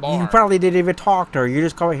of the bar. You probably didn't even talk to her. You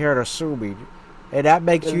just come here to sue me. And that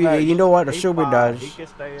makes you know what assuming does.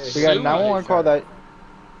 We got 911 call that.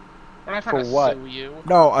 We're not trying for to what? sue you.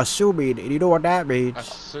 No, assuming. You know what that means.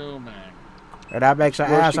 Assuming. And that makes an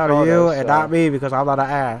ass out of you and not me because I'm not an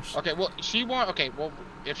ass. Okay, well, if she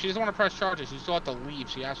doesn't want to press charges, you still have to leave.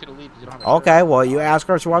 She asked you to leave because you don't have a Okay, well, you ask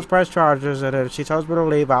her if she wants to press charges, and if she tells me to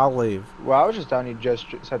leave, I'll leave. Well, I was just telling you just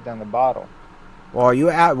set down the bottle. Well,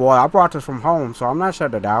 I brought this from home, so I'm not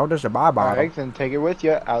shutting it down. This is my bottle. Alright, then take it with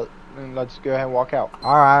you. And let's go ahead and walk out.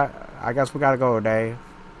 Alright, I guess we gotta go, Dave.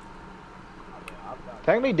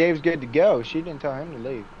 Technically, Dave's good to go. She didn't tell him to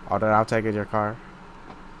leave. Oh, then I'll take it in your car.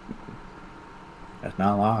 That's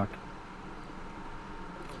not locked.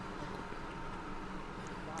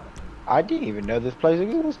 I didn't even know this place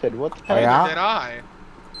existed. What the hell? Yeah. Did I?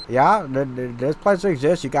 Yeah, this place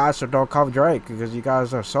exists. You guys don't come drink because you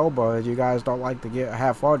guys are sober and you guys don't like to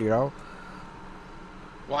have fun, you know?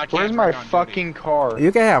 Well, I can't Where's my drink on fucking car?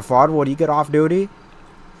 You can have fun when you get off duty.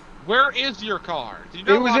 Where is your car? Did you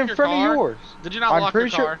not It was lock in your front car? of yours. Did you not lock your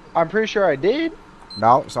car? I'm pretty sure I did.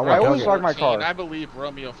 No, someone I took always it. lock my car. I believe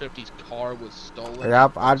Romeo 50's car was stolen.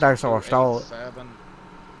 Yep, I think someone stole it.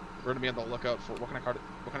 We're gonna be on the lookout for what kind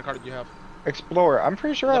of car did you have? Explorer. I'm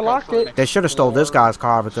pretty sure I locked it. They should have stole this guy's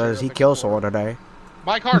car because he killed someone today.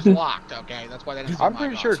 My car's locked. Okay, that's why they didn't. I'm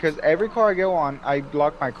pretty sure because every car I go on, I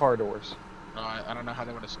lock my car doors. I don't know how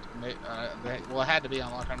they would have. Well, it had to be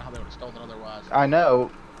unlocked. I don't know how they would have stolen it otherwise. I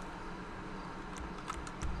know.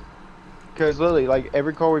 Because literally, like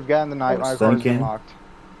every car we've gotten tonight, my car's been locked.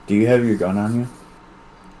 Do you have your gun on you?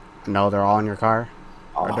 No, they're all in your car.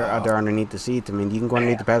 Or they're underneath the seat. I mean, you can go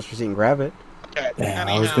underneath the passenger seat and grab it. Okay. Yeah,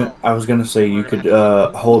 I was gonna say you could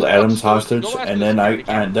hold Adams hostage, and then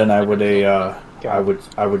I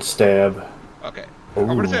would stab. Okay. Ooh.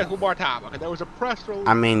 I'm gonna say it one more time. Okay, there was a press release.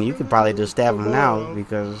 I mean, you could probably just stab him now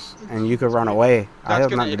and you could run away. I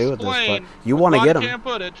have nothing to do with this, but you want to get him.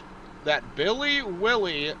 Footage that Billy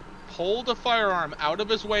Willy pulled a firearm out of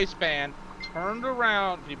his waistband, turned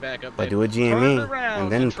around, back up, but do a GME and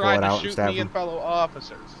then pull it out and stab him. And fellow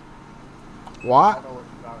officers. What?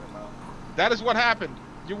 That is what happened.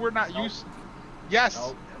 You were not used. Yes.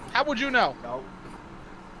 Nope. How would you know? Nope.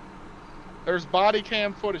 There's body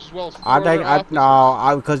cam footage as well as.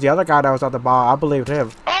 Because the other guy that was at the bar, I believed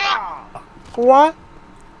him. Ah! What?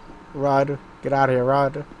 Rod, get out of here,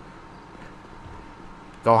 Rod.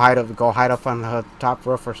 Go hide up on the top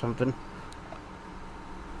roof or something.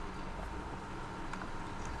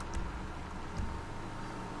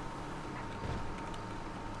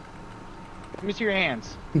 Let me see your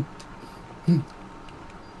hands.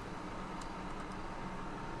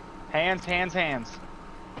 Hands.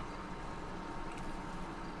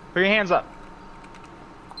 Put your hands up.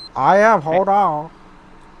 I am. Hold on.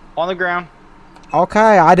 On the ground. Okay,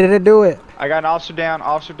 I didn't do it. I got an officer down.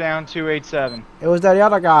 Officer down 287. It was the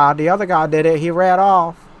other guy. The other guy did it. He ran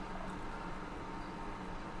off.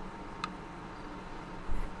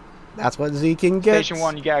 That's what Z.King gets. Station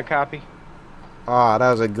 1, you got a copy? Oh,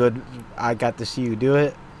 that was a good... I got to see you do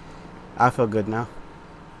it. I feel good now.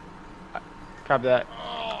 Copy that.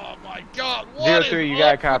 Oh my God! What 03, you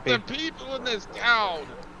got a copy. With the people in this town.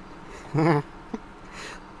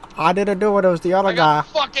 I didn't do it. It was the other guy. I got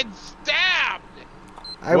fucking stabbed.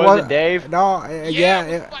 Was it Dave? No, yeah,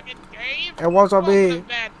 it was fucking Dave. It wasn't me.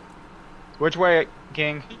 Which way,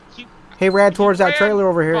 King? He ran towards that trailer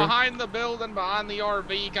over here. Behind the building, behind the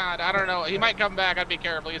RV, kind. I don't know. He might come back. I'd be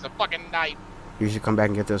careful. He's a fucking knife. You should come back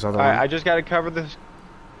and get this other one. one. I just gotta cover this.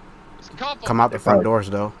 Come out the front doors,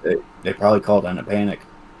 though. They probably called in a panic.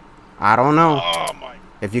 I don't know. Oh my!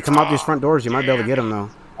 If you come out these front doors, you might be able to get him, though.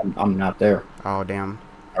 I'm not there. Oh damn!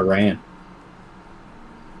 I ran.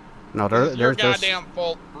 No, there's your goddamn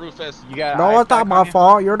fault, Rufus. No, it's not my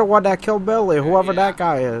fault. You're the one that killed Billy, whoever that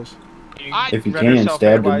guy is. If you can,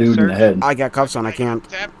 stab the dude in the head. I got cuffs on. I can't.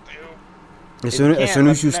 As soon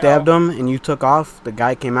as you stabbed him and you took off, the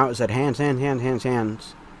guy came out and said, "Hands."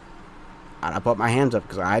 And I put my hands up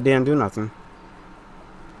because I didn't do nothing.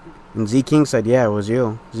 And Z.King said, "Yeah, it was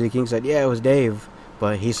you." Z.King said, "Yeah, it was Dave,"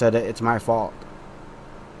 but he said it's my fault.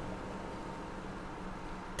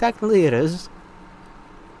 Technically, it is.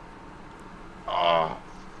 Oh,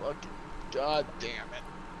 fucking God damn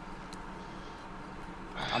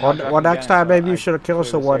it. Well, next time maybe you should have killed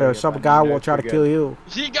someone or some guy will try to kill you.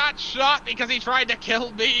 He got shot because he tried to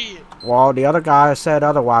kill me. Well, the other guy said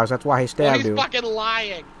otherwise. That's why he stabbed you. Well, he's fucking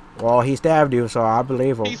lying. Well, he stabbed you, so I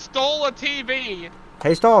believe him. He stole a TV.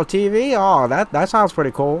 He stole a TV? Oh, that sounds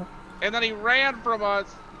pretty cool. And then he ran from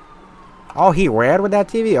us. Oh, he ran with that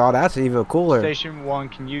TV? Oh, that's even cooler. Station 1,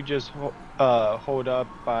 can you just hold up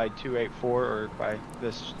by 284 or by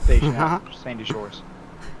this station at Sandy Shores?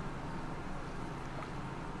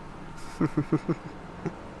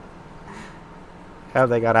 Have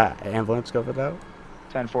they got an ambulance covered out?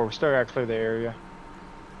 10-4, we still gotta clear the area.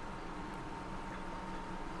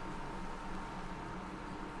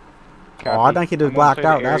 Copy. Oh, I think he just blacked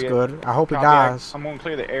out. That's good. I hope he dies. I'm gonna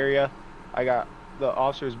clear the area. I got the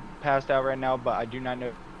officers passed out right now, but I do not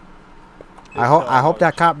know. I hope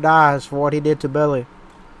that cop dies for what he did to Billy.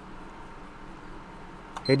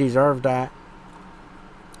 He deserved that.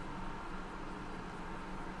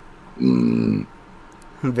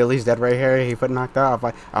 Billy's dead right here. He put knocked off.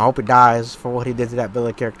 I hope he dies for what he did to that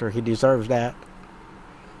Billy character. He deserves that.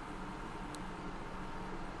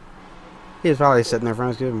 He's probably sitting there for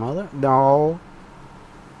his mother. No.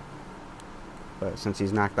 But since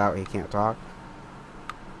he's knocked out, he can't talk.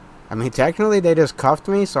 I mean, technically, they just cuffed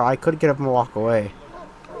me, so I could get up and walk away.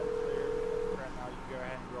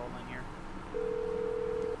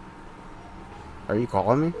 Are you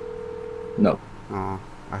calling me? No. Oh,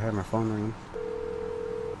 I had my phone ring.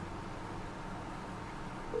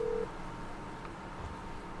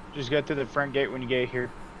 Just get to the front gate when you get here.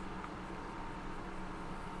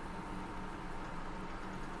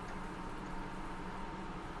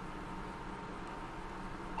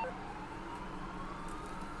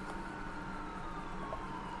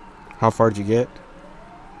 How far'd you get?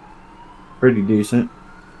 Pretty decent.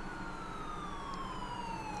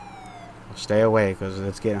 Stay away, because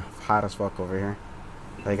it's getting hot as fuck over here.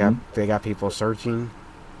 They got people searching.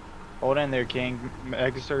 Hold in there, King.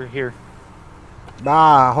 Exeter here.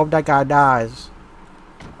 Nah, I hope that guy dies.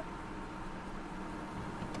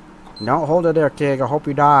 Don't hold it there, King. I hope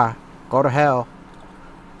you die. Go to hell.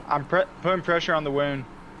 I'm putting pressure on the wound.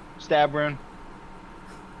 Stab wound.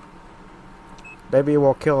 Maybe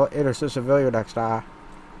we'll kill an innocent civilian next time.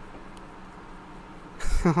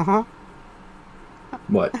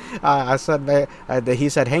 What? I said, he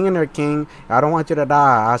said, hang in there, King. I don't want you to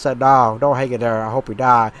die. I said, no, don't hang in there. I hope you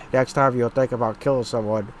die. Next time you'll think about killing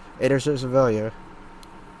someone. Innocent civilian.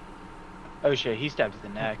 Oh shit, he stabbed the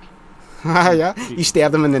neck. Yeah, he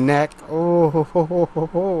stabbed him in the neck.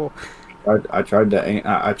 Oh. I tried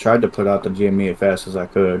to put out the GME as fast as I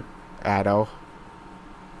could. I know.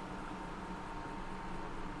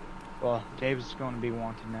 Well, Dave's going to be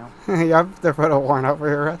wanted now. Yeah, they're put a warrant out for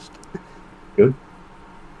your arrest. Good.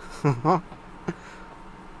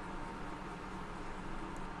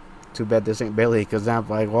 Too bad this ain't Billy, because I'm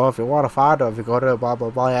like, well, if you want to find him, if you go to the blah blah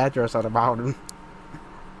blah address on the mountain.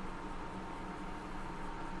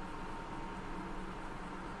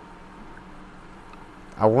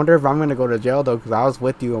 I wonder if I'm going to go to jail, though, because I was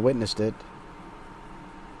with you and witnessed it.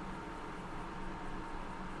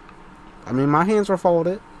 I mean, my hands were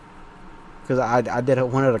folded. Because I did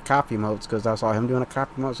one of the copy modes, because I saw him doing a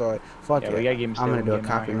copy mode, so like, fuck it. I'm going to do a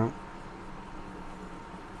copy mode.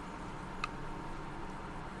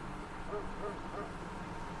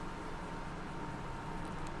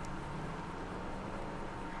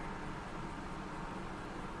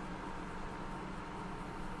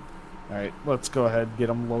 Alright, let's go ahead and get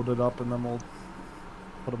them loaded up, and then we'll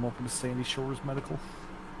put them over to Sandy Shores Medical.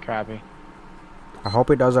 Copy. I hope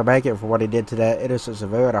he doesn't make it for what he did to that innocent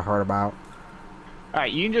civilian I heard about.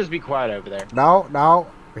 Alright, you can just be quiet over there. No,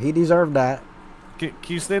 he deserved that. Can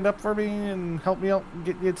you stand up for me and help me out and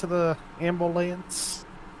get you to the ambulance?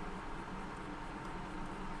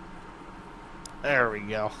 There we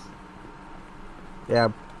go.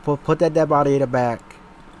 Yeah, put that dead body in the back.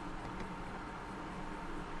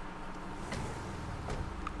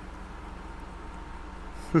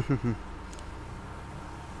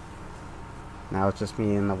 Now it's just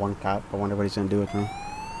me and the one cop. I wonder what he's gonna do with me.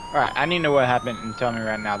 Alright, I need to know what happened and tell me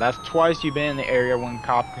right now. That's twice you've been in the area when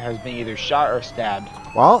cop has been either shot or stabbed.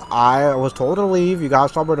 Well, I was told to leave. You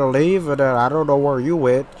guys told me to leave, and then I don't know where you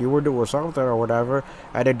went. You were doing something or whatever.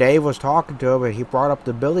 And then Dave was talking to him, and he brought up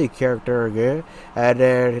the Billy character again. And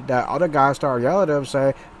then the other guy started yelling at him,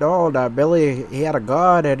 saying, no, that Billy, he had a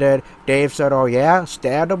gun. And then Dave said, oh yeah,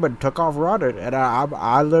 stabbed him and took off running. And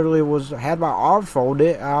I literally had my arm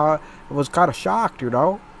folded. I was kind of shocked, you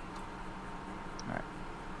know.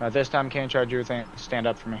 This time, can't charge you with anything. Stand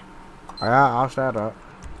up for me. Yeah, I'll stand up.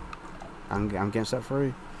 I'm getting set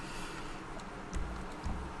free.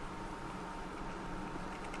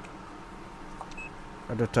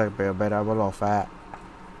 I just took me a bit. I'm a little fat.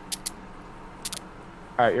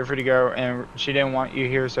 Alright, you're free to go, and she didn't want you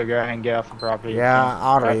here, so go ahead and get off the property. Yeah,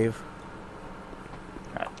 I'll Alright. leave.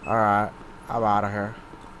 Alright, I'm out of here.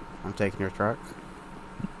 I'm taking your truck.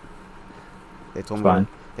 They told me.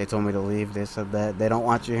 They told me to leave. They said that they don't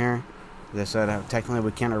want you here. They said technically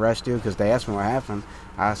we can't arrest you because they asked me what happened.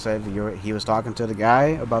 I said he was talking to the guy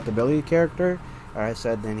about the Billy character. I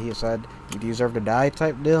said then he said you deserve to die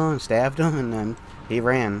type deal and stabbed him, and then he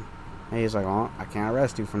ran. And he's like, oh, I can't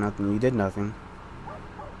arrest you for nothing. You did nothing.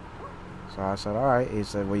 So I said, all right. He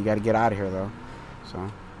said, well, you got to get out of here though. So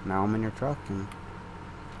now I'm in your truck and.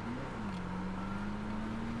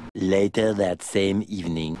 Later that same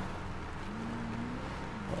evening.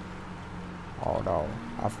 Oh no,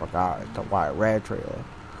 I forgot. It's the white red trailer.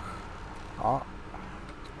 Oh,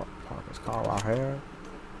 park this car right here.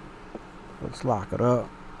 Let's lock it up.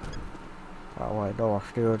 That way door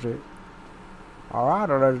steals it. Alright,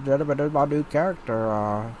 ladies and gentlemen, this is my new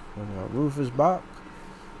character, Rufus Buck.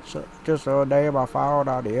 So, just the other day I found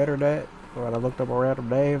on the internet when I looked up a random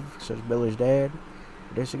name since Billy's dead.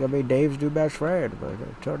 This is gonna be Dave's new best friend. But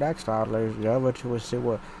until next time, ladies and gentlemen, we'll see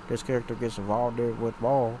what this character gets involved in with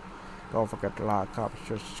more. Don't forget to like, comment,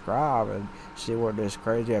 share, subscribe, and see where this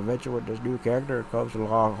crazy adventure with this new character comes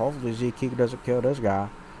along. Hopefully Z.King doesn't kill this guy.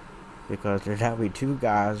 Because there's now be 2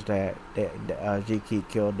 guys that Z.King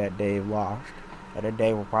killed that Dave lost. And then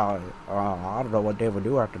Dave will probably, I don't know what Dave will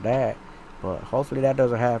do after that. But hopefully that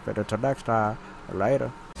doesn't happen. Until next time,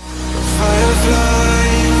 later.